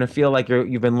 You're going to feel like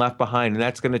you've been left behind, and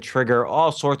that's going to trigger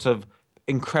all sorts of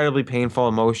incredibly painful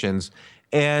emotions.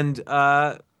 And,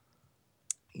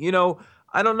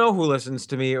 I don't know who listens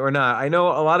to me or not. I know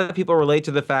a lot of people relate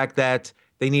to the fact that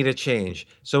they need a change.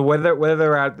 So whether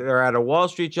they're at a Wall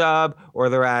Street job, or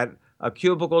they're at a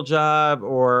cubicle job,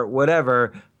 or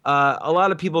whatever, a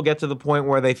lot of people get to the point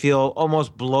where they feel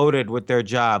almost bloated with their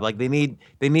job. Like they need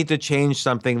to change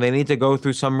something. They need to go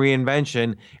through some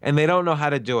reinvention, and they don't know how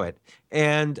to do it.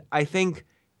 And I think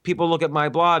people look at my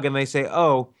blog and they say,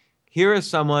 oh, here is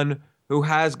someone who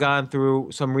has gone through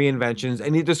some reinventions,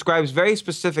 and he describes very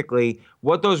specifically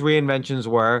what those reinventions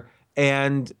were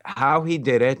and how he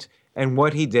did it and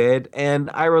what he did. And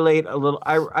I relate a little,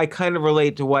 I kind of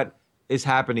relate to what is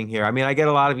happening here. I mean, I get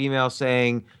a lot of emails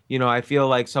saying, I feel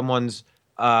like someone's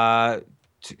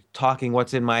talking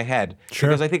what's in my head. Sure.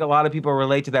 Because I think a lot of people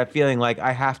relate to that feeling like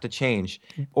I have to change,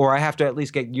 or I have to at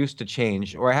least get used to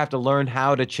change, or I have to learn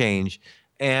how to change.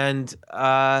 And,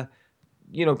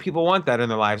 people want that in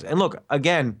their lives. And look,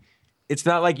 again, it's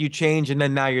not like you change and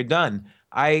then now you're done.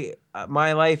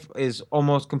 My life is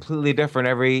almost completely different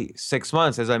every 6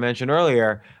 months, as I mentioned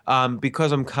earlier,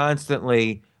 because I'm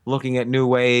constantly looking at new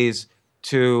ways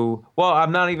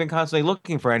I'm not even constantly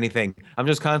looking for anything. I'm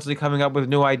just constantly coming up with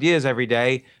new ideas every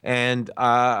day and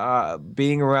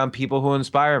being around people who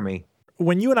inspire me.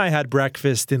 when you and I had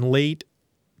breakfast in late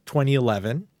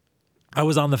 2011, I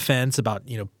was on the fence about,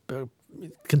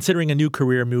 considering a new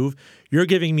career move. You're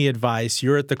giving me advice.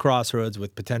 You're at the crossroads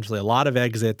with potentially a lot of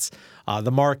exits.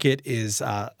 The market is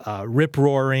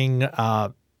rip-roaring.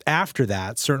 After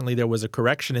that, certainly there was a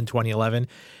correction in 2011.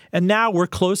 And now we're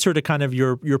closer to kind of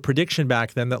your prediction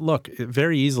back then that, look,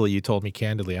 very easily, you told me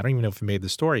candidly, I don't even know if you made the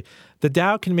story, the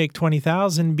Dow can make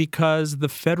 20,000 because the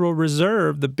Federal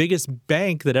Reserve, the biggest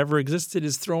bank that ever existed,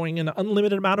 is throwing an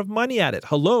unlimited amount of money at it.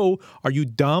 Hello, are you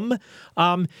dumb?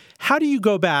 How do you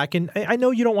go back? And I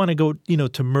know you don't want to go,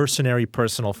 to mercenary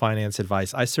personal finance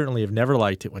advice. I certainly have never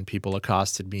liked it when people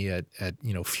accosted me at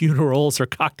funerals or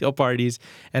cocktail parties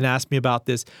and asked me about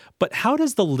this. But how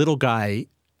does the little guy,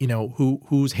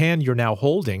 whose hand you're now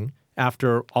holding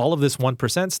after all of this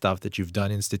 1% stuff that you've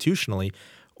done institutionally,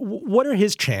 what are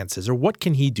his chances, or what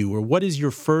can he do, or what is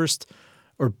your first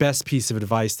or best piece of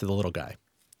advice to the little guy?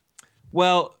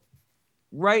 Well,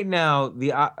 right now,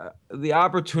 the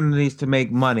opportunities to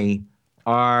make money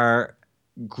are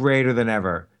greater than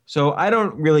ever. So I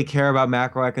don't really care about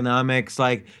macroeconomics.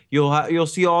 Like you'll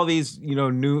see all these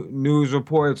news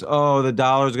reports. Oh, the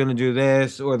dollar's going to do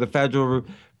this, or the federal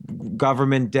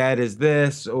government debt is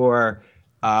this, or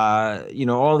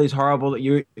all these horrible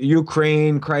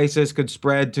Ukraine crisis could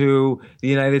spread to the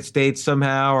United States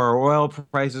somehow, or oil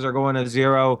prices are going to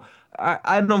zero.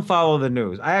 I don't follow the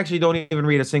news. I actually don't even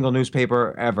read a single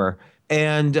newspaper ever.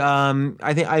 And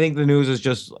I think the news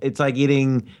is it's like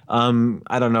eating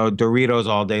I don't know, Doritos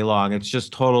all day long. It's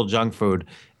just total junk food.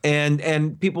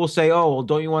 And people say, oh, well,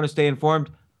 don't you want to stay informed?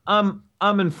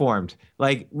 I'm informed.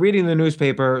 Like reading the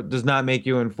newspaper does not make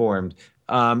you informed.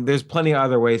 There's plenty of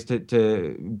other ways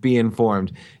to be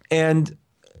informed. And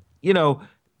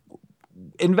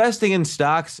investing in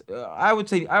stocks, I would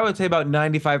say about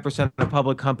 95% of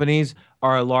public companies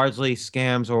are largely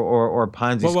scams or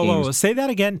Ponzi schemes. Whoa. Say that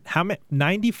again. How many?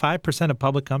 95% of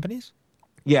public companies?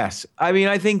 Yes. I mean,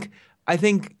 I think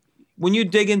when you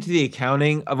dig into the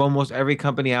accounting of almost every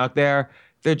company out there,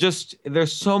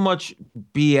 there's so much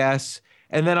BS.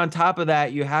 And then on top of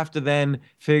that, you have to then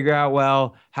figure out,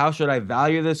 well, how should I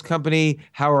value this company?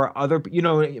 How are other,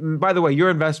 by the way, your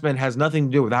investment has nothing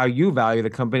to do with how you value the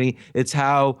company. It's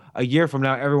how a year from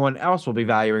now, everyone else will be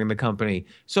valuing the company.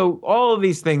 So all of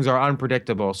these things are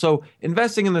unpredictable. So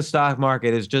investing in the stock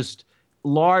market is just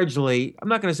largely, I'm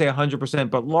not going to say 100%,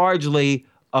 but largely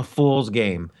a fool's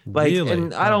game. Really?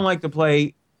 And I don't like to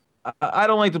play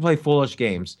foolish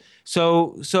games.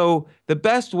 So the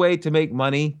best way to make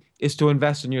money is to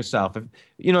invest in yourself.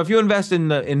 If you invest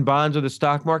in bonds or the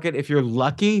stock market, if you're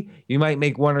lucky, you might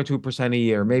make 1 or 2% a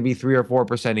year, maybe 3 or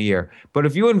 4% a year. But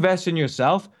if you invest in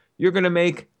yourself, you're going to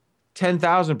make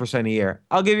 10,000% a year.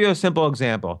 I'll give you a simple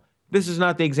example. This is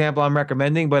not the example I'm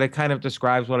recommending, but it kind of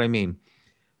describes what I mean.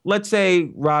 Let's say,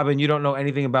 Robin, you don't know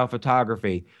anything about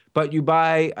photography, but you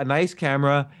buy a nice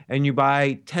camera and you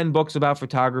buy 10 books about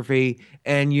photography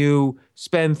and you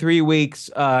spend 3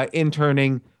 weeks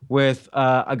interning with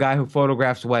a guy who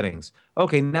photographs weddings.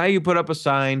 Okay, now you put up a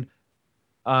sign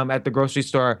at the grocery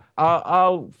store.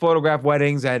 I'll photograph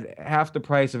weddings at half the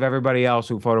price of everybody else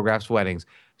who photographs weddings.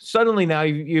 Suddenly now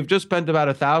you've just spent about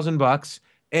 $1,000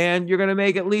 and you're going to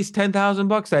make at least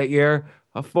 $10,000 that year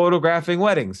of photographing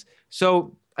weddings.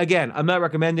 So again, I'm not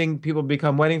recommending people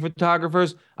become wedding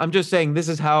photographers. I'm just saying this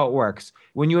is how it works.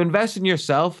 When you invest in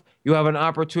yourself, you have an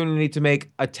opportunity to make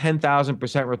a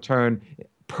 10,000% return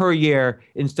per year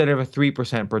instead of a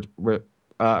 3%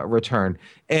 return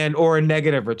or a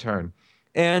negative return.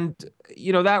 And,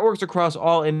 that works across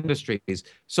all industries.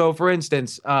 So for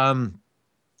instance,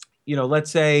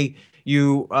 let's say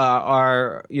you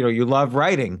you love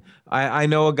writing. I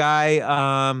know a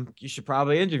guy, you should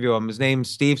probably interview him. His name's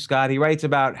Steve Scott. He writes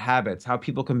about habits, how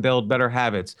people can build better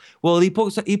habits. Well, he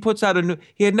puts out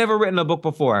he had never written a book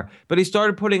before, but he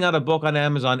started putting out a book on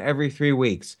Amazon every 3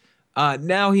 weeks.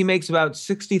 Now he makes about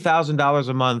 $60,000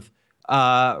 a month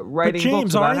writing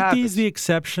books about habits. Aren't these the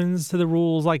exceptions to the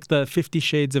rules, like the 50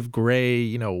 Shades of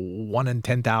Grey, 1 in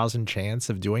 10,000 chance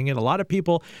of doing it? A lot of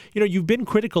people, you've been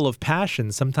critical of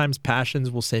passions. Sometimes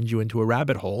passions will send you into a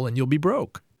rabbit hole and you'll be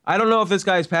broke. I don't know if this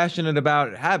guy's passionate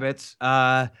about habits.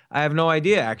 I have no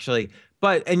idea, actually.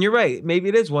 And you're right, maybe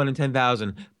it is 1 in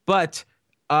 10,000. But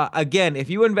again, if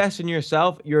you invest in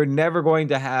yourself, you're never going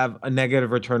to have a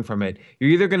negative return from it. You're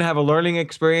either going to have a learning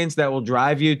experience that will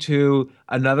drive you to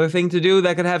another thing to do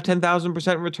that could have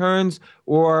 10,000% returns,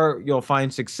 or you'll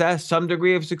find success, some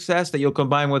degree of success that you'll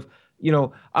combine with,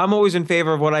 I'm always in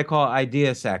favor of what I call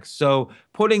idea sex. So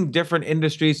putting different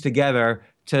industries together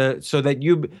so that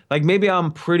you like maybe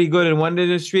I'm pretty good in one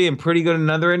industry and pretty good in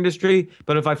another industry,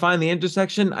 but if I find the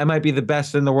intersection, I might be the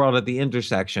best in the world at the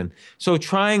intersection. So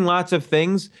trying lots of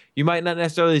things, you might not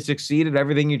necessarily succeed at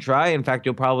everything you try. In fact,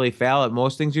 you'll probably fail at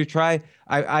most things you try.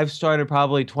 I've started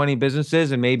probably 20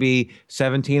 businesses and maybe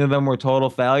 17 of them were total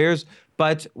failures.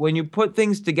 But when you put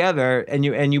things together and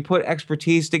you put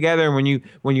expertise together, and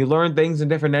when you learn things in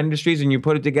different industries and you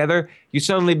put it together, you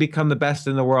suddenly become the best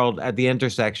in the world at the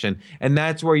intersection. And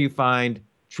that's where you find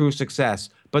true success.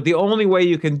 But the only way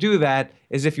you can do that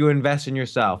is if you invest in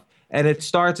yourself. And it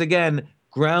starts again,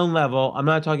 ground level. I'm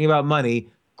not talking about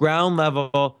money, ground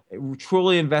level,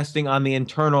 truly investing on the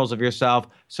internals of yourself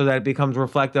so that it becomes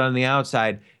reflected on the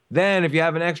outside. Then, if you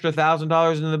have an extra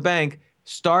 $1,000 in the bank,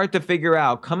 start to figure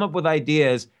out, come up with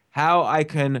ideas how I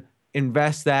can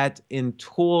invest that in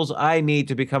tools I need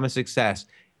to become a success.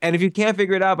 And if you can't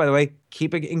figure it out, by the way,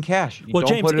 keep it in cash. You Well,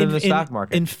 don't James, put it in the stock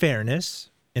market. in fairness,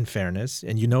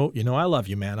 and I love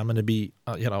you, man. I'm going to be,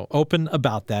 open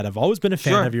about that. I've always been a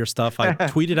fan Sure. of your stuff. I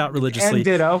tweet it out religiously. And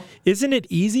ditto. Isn't it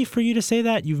easy for you to say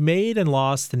that? You've made and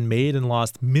lost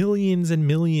millions and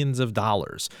millions of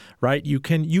dollars, right? You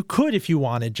could, if you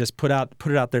wanted, just put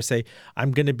it out there, say,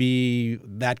 I'm going to be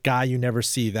that guy you never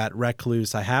see, that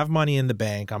recluse. I have money in the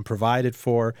bank. I'm provided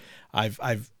for.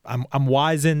 I'm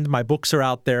wizened. My books are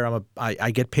out there.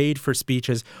 I get paid for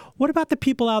speeches. What about the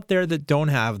people out there that don't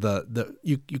have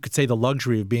you could say the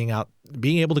luxury of being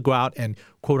able to go out and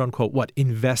quote unquote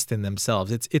invest in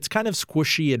themselves? It's kind of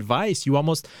squishy advice. You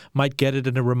almost might get it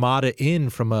in a Ramada Inn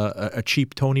from a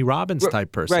cheap Tony Robbins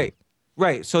type person.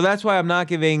 Right. So that's why I'm not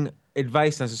giving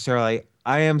advice necessarily.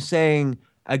 I am saying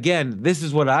again, this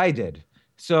is what I did.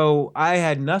 So I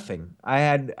had nothing. I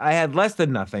had less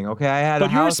than nothing. Okay, I had.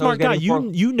 But a you're a house smart guy.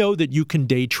 You know that you can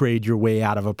day trade your way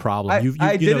out of a problem. You've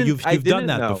done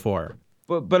that before.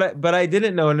 But I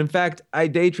didn't know. And in fact, I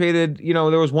day traded.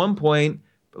 There was one point,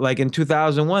 like in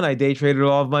 2001, I day traded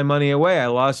all of my money away. I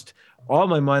lost all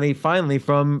my money finally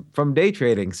from day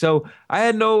trading. So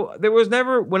there was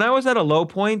never, when I was at a low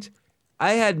point,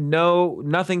 I had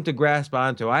nothing to grasp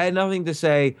onto. I had nothing to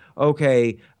say,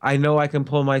 okay, I know I can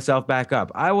pull myself back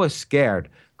up. I was scared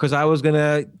because I was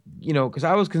because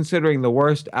I was considering the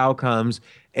worst outcomes,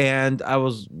 and I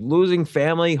was losing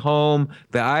family, home.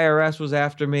 The IRS was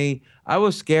after me. I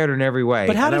was scared in every way.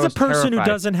 But how does a person terrified.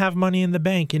 who doesn't have money in the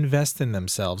bank invest in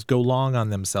themselves, go long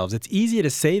on themselves? It's easy to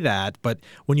say that, but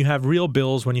when you have real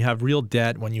bills, when you have real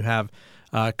debt, when you have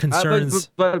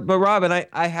concerns. But Robin,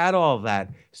 I had all of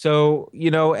that. So,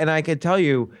 and I could tell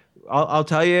you, I'll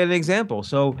tell you an example.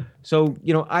 So,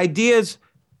 ideas,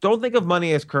 don't think of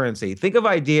money as currency. Think of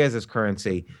ideas as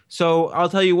currency. So I'll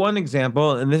tell you one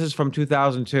example, and this is from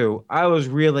 2002. I was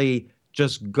really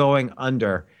just going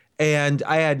under. And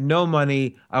I had no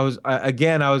money. I was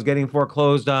getting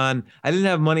foreclosed on. I didn't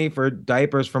have money for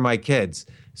diapers for my kids.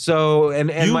 So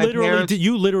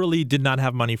you literally did not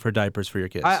have money for diapers for your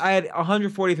kids. I had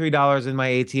 $143 in my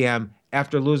ATM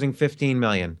after losing 15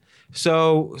 million.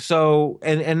 So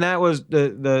that was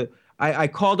I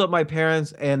called up my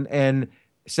parents and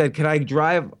said, can I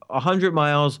drive 100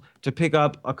 miles to pick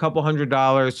up a couple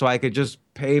 $100 so I could just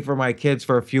pay for my kids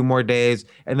for a few more days,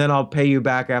 and then I'll pay you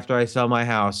back after I sell my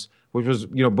house, which was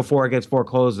before it gets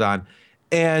foreclosed on.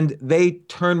 And they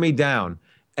turned me down.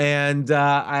 And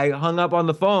I hung up on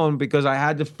the phone because I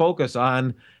had to focus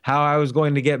on how I was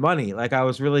going to get money. Like, I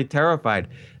was really terrified.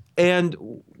 And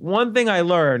one thing I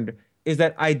learned is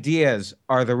that ideas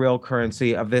are the real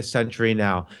currency of this century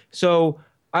now. So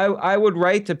I would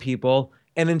write to people,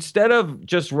 and instead of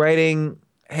just writing,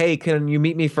 hey, can you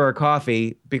meet me for a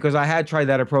coffee? Because I had tried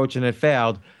that approach and it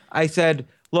failed. I said,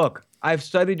 look, I've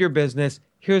studied your business.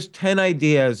 Here's 10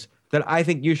 ideas that I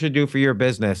think you should do for your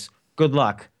business. Good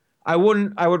luck. I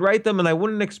would write them and I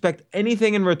wouldn't expect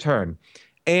anything in return.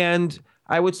 And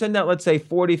I would send out, let's say,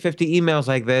 40, 50 emails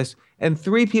like this, and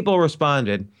 3 people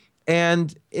responded.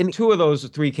 And in 2 of those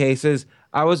 3 cases,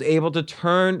 I was able to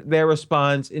turn their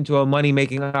response into a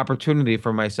money-making opportunity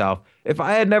for myself. If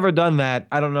I had never done that,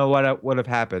 I don't know what would have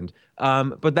happened.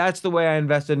 But that's the way I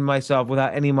invested in myself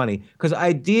without any money, because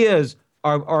ideas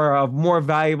are of more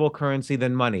valuable currency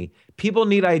than money. People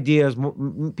need ideas.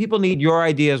 People need your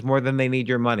ideas more than they need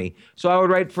your money. So I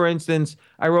would write, for instance,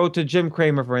 I wrote to Jim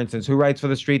Cramer, for instance, who writes for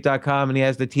TheStreet.com, and he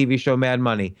has the TV show Mad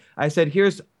Money. I said,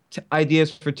 here's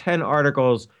ideas for 10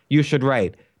 articles you should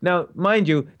write. Now, mind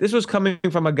you, this was coming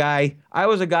from I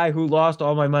was a guy who lost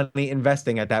all my money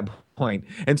investing at that point.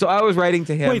 And so I was writing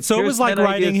to him. Wait, so it was like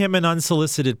writing him an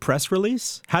unsolicited press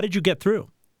release? How did you get through?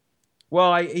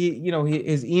 Well,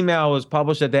 his email was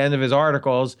published at the end of his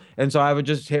articles, and so I would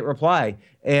just hit reply.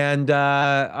 And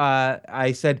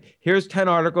I said, "Here's 10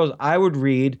 articles I would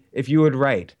read if you would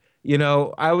write."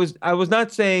 I was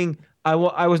not saying I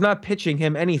was not pitching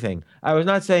him anything. I was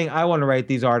not saying I want to write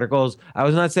these articles. I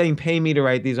was not saying pay me to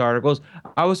write these articles.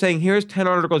 I was saying, "Here's 10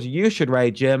 articles you should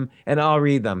write, Jim, and I'll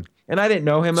read them." And I didn't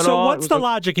know him at So all. It what's was the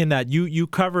logic in that? You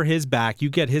cover his back, you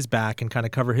get his back and kind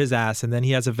of cover his ass, and then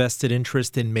he has a vested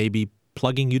interest in maybe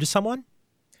plugging you to someone?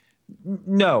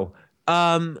 No.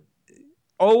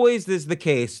 Always is the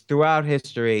case throughout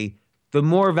history. The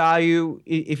more value,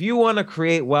 if you want to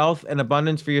create wealth and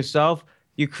abundance for yourself,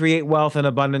 you create wealth and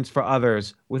abundance for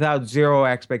others without zero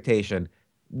expectation.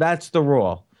 That's the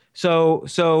rule.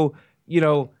 So, you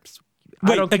know, I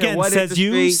Wait, don't care again, what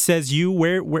industry. says you,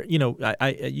 where,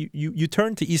 you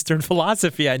turned to Eastern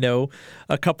philosophy, I know,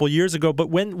 a couple years ago, but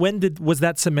was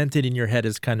that cemented in your head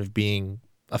as kind of being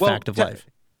a fact of life?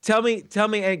 Tell me,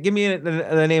 give me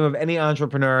the name of any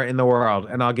entrepreneur in the world,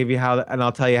 and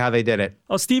I'll tell you how they did it.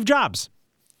 Oh, Steve Jobs.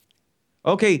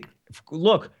 Okay,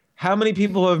 look, how many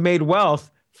people have made wealth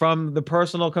from the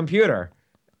personal computer?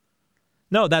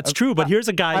 No, that's true. But here's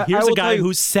a guy. Here's a guy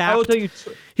who sapped. I will tell you.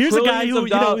 Here's a guy who,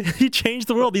 dollars. he changed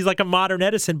the world. He's like a modern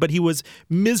Edison, but he was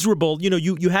miserable.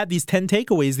 You had these 10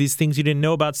 takeaways, these things you didn't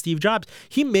know about Steve Jobs.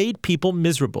 He made people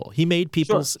miserable. He made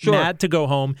people mad to go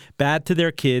home, bad to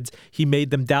their kids. He made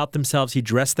them doubt themselves. He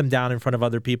dressed them down in front of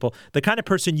other people. The kind of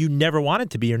person you never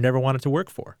wanted to be or never wanted to work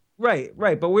for. Right.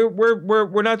 But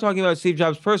we're not talking about Steve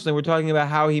Jobs personally. We're talking about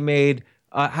how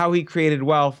he created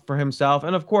wealth for himself,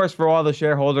 and of course for all the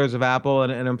shareholders of Apple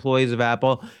and employees of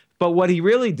Apple. But what he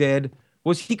really did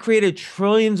was he created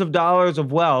trillions of dollars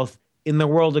of wealth in the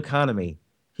world economy.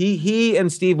 He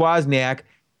and Steve Wozniak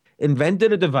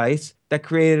invented a device that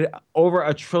created over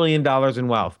 $1 trillion in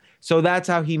wealth. So that's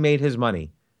how he made his money.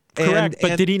 Correct.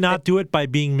 But did he not do it by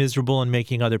being miserable and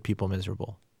making other people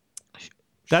miserable?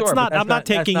 I'm not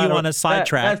taking you on a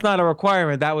sidetrack. That's not a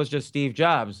requirement. That was just Steve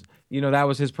Jobs. That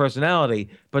was his personality,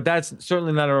 but that's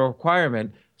certainly not a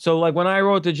requirement. So like when I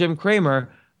wrote to Jim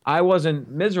Cramer, I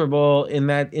wasn't miserable in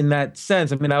that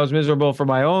sense. I mean, I was miserable for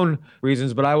my own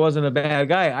reasons, but I wasn't a bad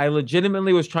guy. I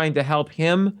legitimately was trying to help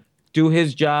him do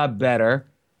his job better.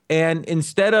 And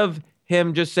instead of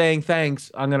him just saying,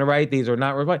 "Thanks, I'm going to write these," or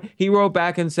not reply, he wrote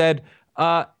back and said,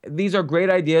 "These are great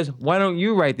ideas. Why don't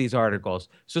you write these articles?"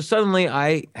 So suddenly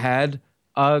I had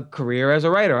a career as a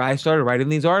writer. I started writing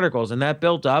these articles, and that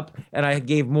built up, and I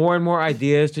gave more and more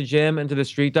ideas to Jim and to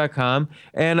TheStreet.com.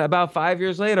 And about 5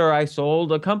 years later, I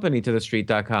sold a company to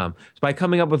TheStreet.com. So by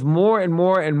coming up with more and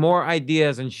more and more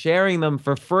ideas and sharing them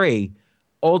for free,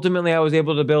 ultimately I was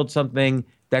able to build something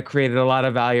that created a lot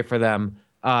of value for them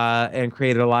and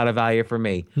created a lot of value for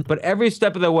me. But every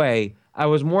step of the way, I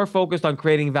was more focused on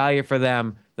creating value for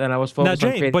them than I was focused on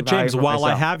creating value for myself. But James, while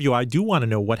I have you, I do want to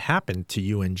know what happened to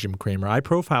you and Jim Cramer. I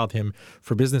profiled him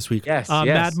for Business Week. Yes.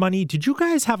 Mad Money, did you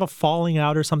guys have a falling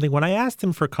out or something? When I asked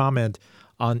him for comment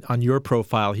on your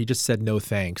profile, he just said no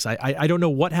thanks. I don't know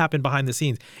what happened behind the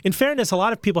scenes. In fairness, a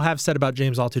lot of people have said about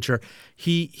James Altucher,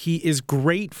 he is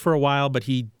great for a while, but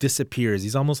he disappears.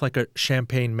 He's almost like a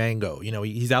champagne mango.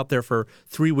 He's out there for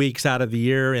 3 weeks out of the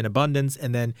year in abundance,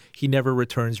 and then he never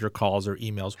returns your calls or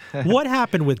emails. What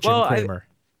happened with Jim Cramer?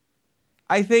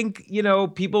 I think,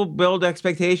 people build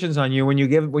expectations on you when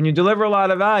you deliver a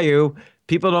lot of value.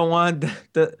 People don't want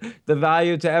the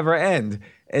value to ever end.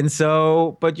 And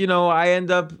so, but I end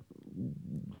up,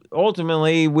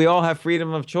 ultimately, we all have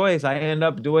freedom of choice. I end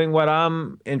up doing what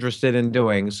I'm interested in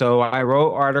doing. So I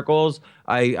wrote articles.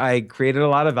 I created a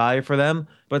lot of value for them,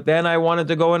 but then I wanted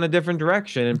to go in a different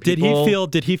direction. And did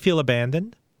he feel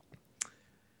abandoned?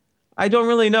 I don't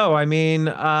really know. I mean,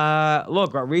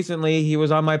 look, recently he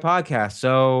was on my podcast,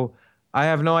 so I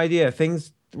have no idea.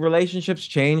 Relationships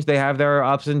change. They have their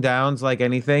ups and downs like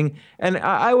anything. And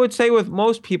I would say with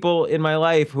most people in my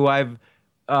life who I've,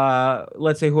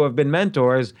 let's say who have been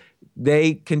mentors,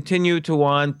 they continue to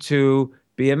want to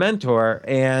be a mentor.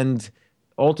 And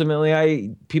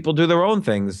ultimately people do their own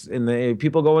things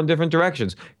people go in different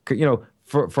directions.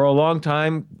 For a long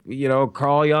time,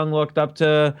 Carl Jung looked up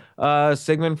to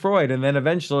Sigmund Freud, and then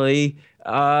eventually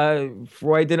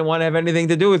Freud didn't want to have anything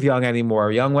to do with Jung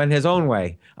anymore. Jung went his own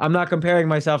way. I'm not comparing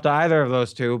myself to either of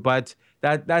those two, but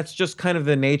that's just kind of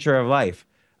the nature of life.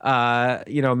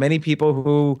 Many people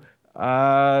who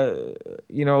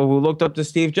who looked up to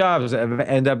Steve Jobs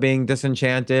end up being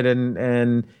disenchanted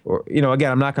again,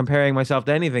 I'm not comparing myself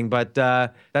to anything, but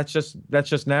that's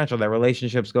just natural that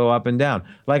relationships go up and down.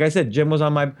 Like I said, Jim was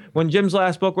when Jim's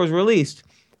last book was released,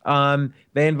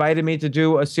 they invited me to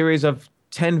do a series of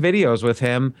 10 videos with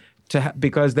him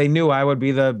because they knew I would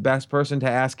be the best person to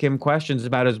ask him questions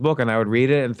about his book, and I would read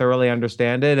it and thoroughly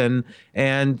understand it.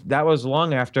 And that was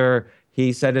long after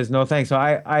he said his no thanks. So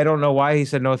I don't know why he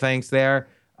said no thanks there.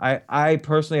 I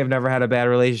personally have never had a bad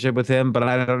relationship with him, but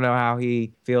I don't know how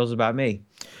he feels about me.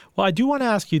 Well, I do want to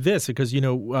ask you this because,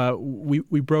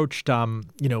 we broached,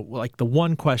 like the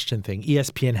one question thing.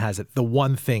 ESPN has it, the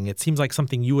one thing. It seems like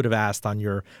something you would have asked on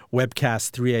your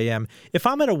webcast 3 a.m. If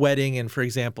I'm at a wedding and, for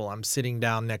example, I'm sitting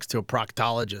down next to a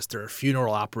proctologist or a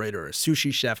funeral operator or a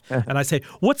sushi chef, and I say,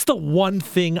 what's the one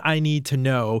thing I need to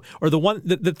know? Or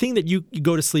the thing that you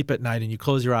go to sleep at night and you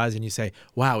close your eyes and you say,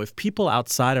 wow, if people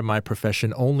outside of my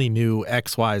profession only knew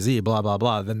X, Y, Z, blah, blah,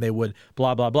 blah, then they would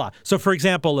blah, blah, blah. So, for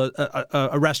example,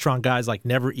 a restaurant guys like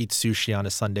never eat sushi on a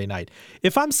Sunday night.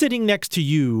 If I'm sitting next to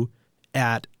you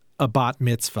at a bat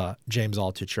mitzvah, James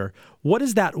Altucher, what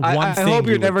is that one thing? I hope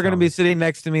you're never going to be sitting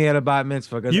next to me at a bat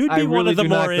mitzvah. You'd be one of the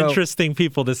more interesting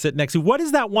people to sit next to. What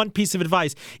is that one piece of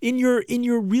advice in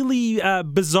your really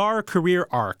bizarre career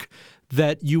arc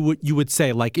that you would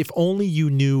say, like, if only you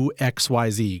knew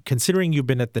XYZ, considering you've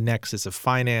been at the nexus of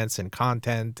finance and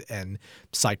content and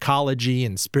psychology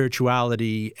and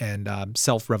spirituality and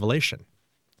self-revelation?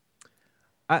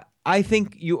 I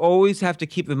think you always have to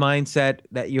keep the mindset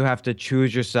that you have to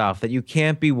choose yourself, that you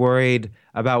can't be worried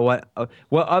about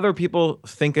what other people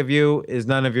think of you is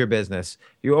none of your business.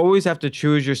 You always have to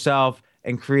choose yourself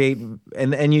and create,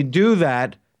 and you do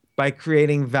that by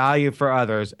creating value for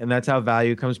others, and that's how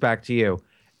value comes back to you.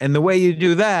 And the way you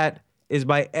do that is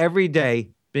by every day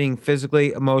being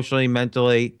physically, emotionally,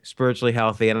 mentally, spiritually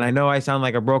healthy. And I know I sound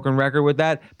like a broken record with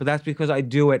that, but that's because I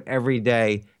do it every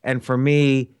day. And for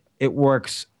me, it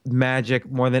works magic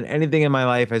more than anything in my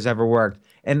life has ever worked.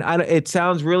 And it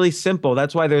sounds really simple.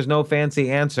 That's why there's no fancy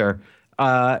answer.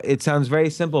 It sounds very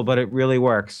simple, but it really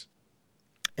works.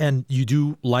 And you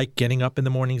do like getting up in the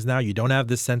mornings now? You don't have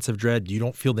this sense of dread? You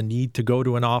don't feel the need to go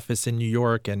to an office in New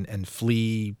York and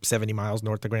flee 70 miles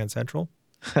north of Grand Central?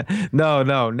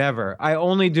 No, never. I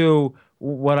only do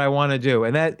what I want to do.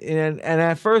 And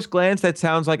at first glance, that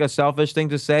sounds like a selfish thing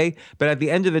to say. But at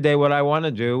the end of the day, what I want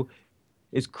to do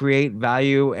is create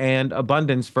value and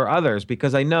abundance for others,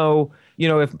 because I know,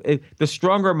 if the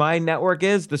stronger my network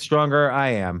is, the stronger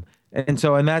I am. And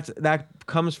that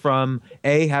comes from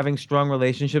A, having strong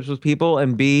relationships with people,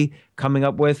 and B, coming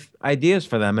up with ideas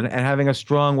for them and having a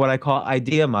strong, what I call,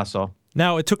 idea muscle.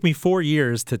 Now, it took me 4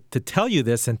 years to tell you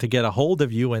this and to get a hold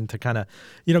of you and to kind of,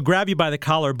 grab you by the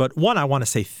collar. But one, I want to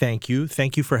say thank you.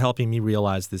 Thank you for helping me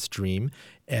realize this dream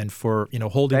and for,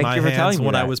 holding my hands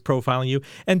when I was profiling you.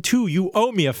 And two, you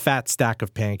owe me a fat stack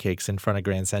of pancakes in front of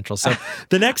Grand Central. So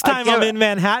the next time I'm in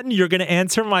Manhattan, you're going to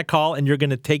answer my call and you're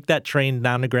going to take that train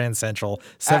down to Grand Central,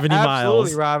 70 miles.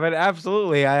 Absolutely, Robin.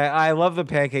 Absolutely. I love the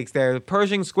pancakes there.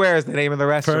 Pershing Square is the name of the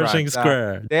restaurant. Pershing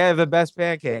Square. They have the best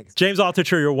pancakes. James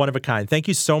Altucher, you're one of a kind. Thank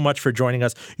you so much for joining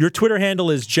us. Your Twitter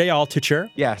handle is jaltucher.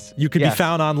 Yes. You can be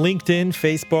found on LinkedIn,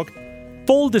 Facebook.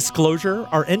 Full disclosure,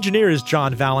 our engineer is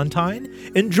John Valentine.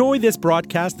 Enjoy this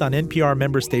broadcast on NPR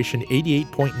member station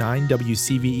 88.9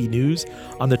 WCVE News,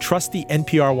 on the trusty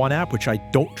NPR One app, which I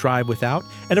don't drive without,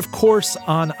 and of course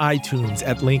on iTunes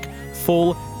at link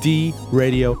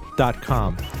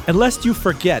fulldradio.com. And lest you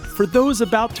forget, for those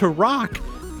about to rock,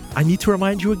 I need to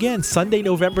remind you again, Sunday,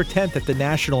 November 10th at the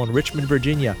National in Richmond,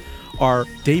 Virginia, our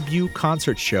debut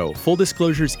concert show, Full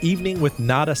Disclosure's Evening with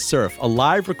Nada Surf, a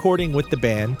live recording with the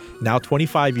band, now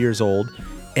 25 years old,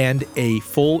 and a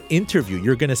full interview.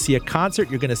 You're going to see a concert.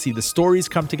 You're going to see the stories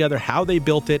come together, how they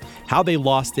built it, how they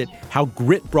lost it, how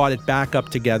grit brought it back up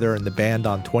together, and the band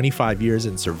on 25 years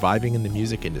and surviving in the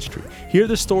music industry. Hear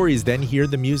the stories, then hear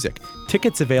the music.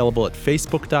 Tickets available at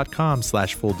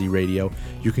facebook.com/fulldradio.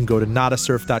 You can go to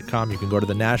nadasurf.com. You can go to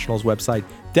the National's website.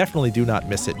 Definitely do not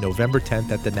miss it. November 10th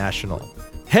at the National.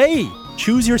 Hey,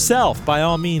 choose yourself by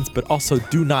all means, but also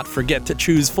do not forget to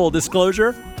choose full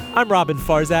disclosure. I'm Robin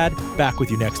Farzad, back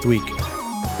with you next week.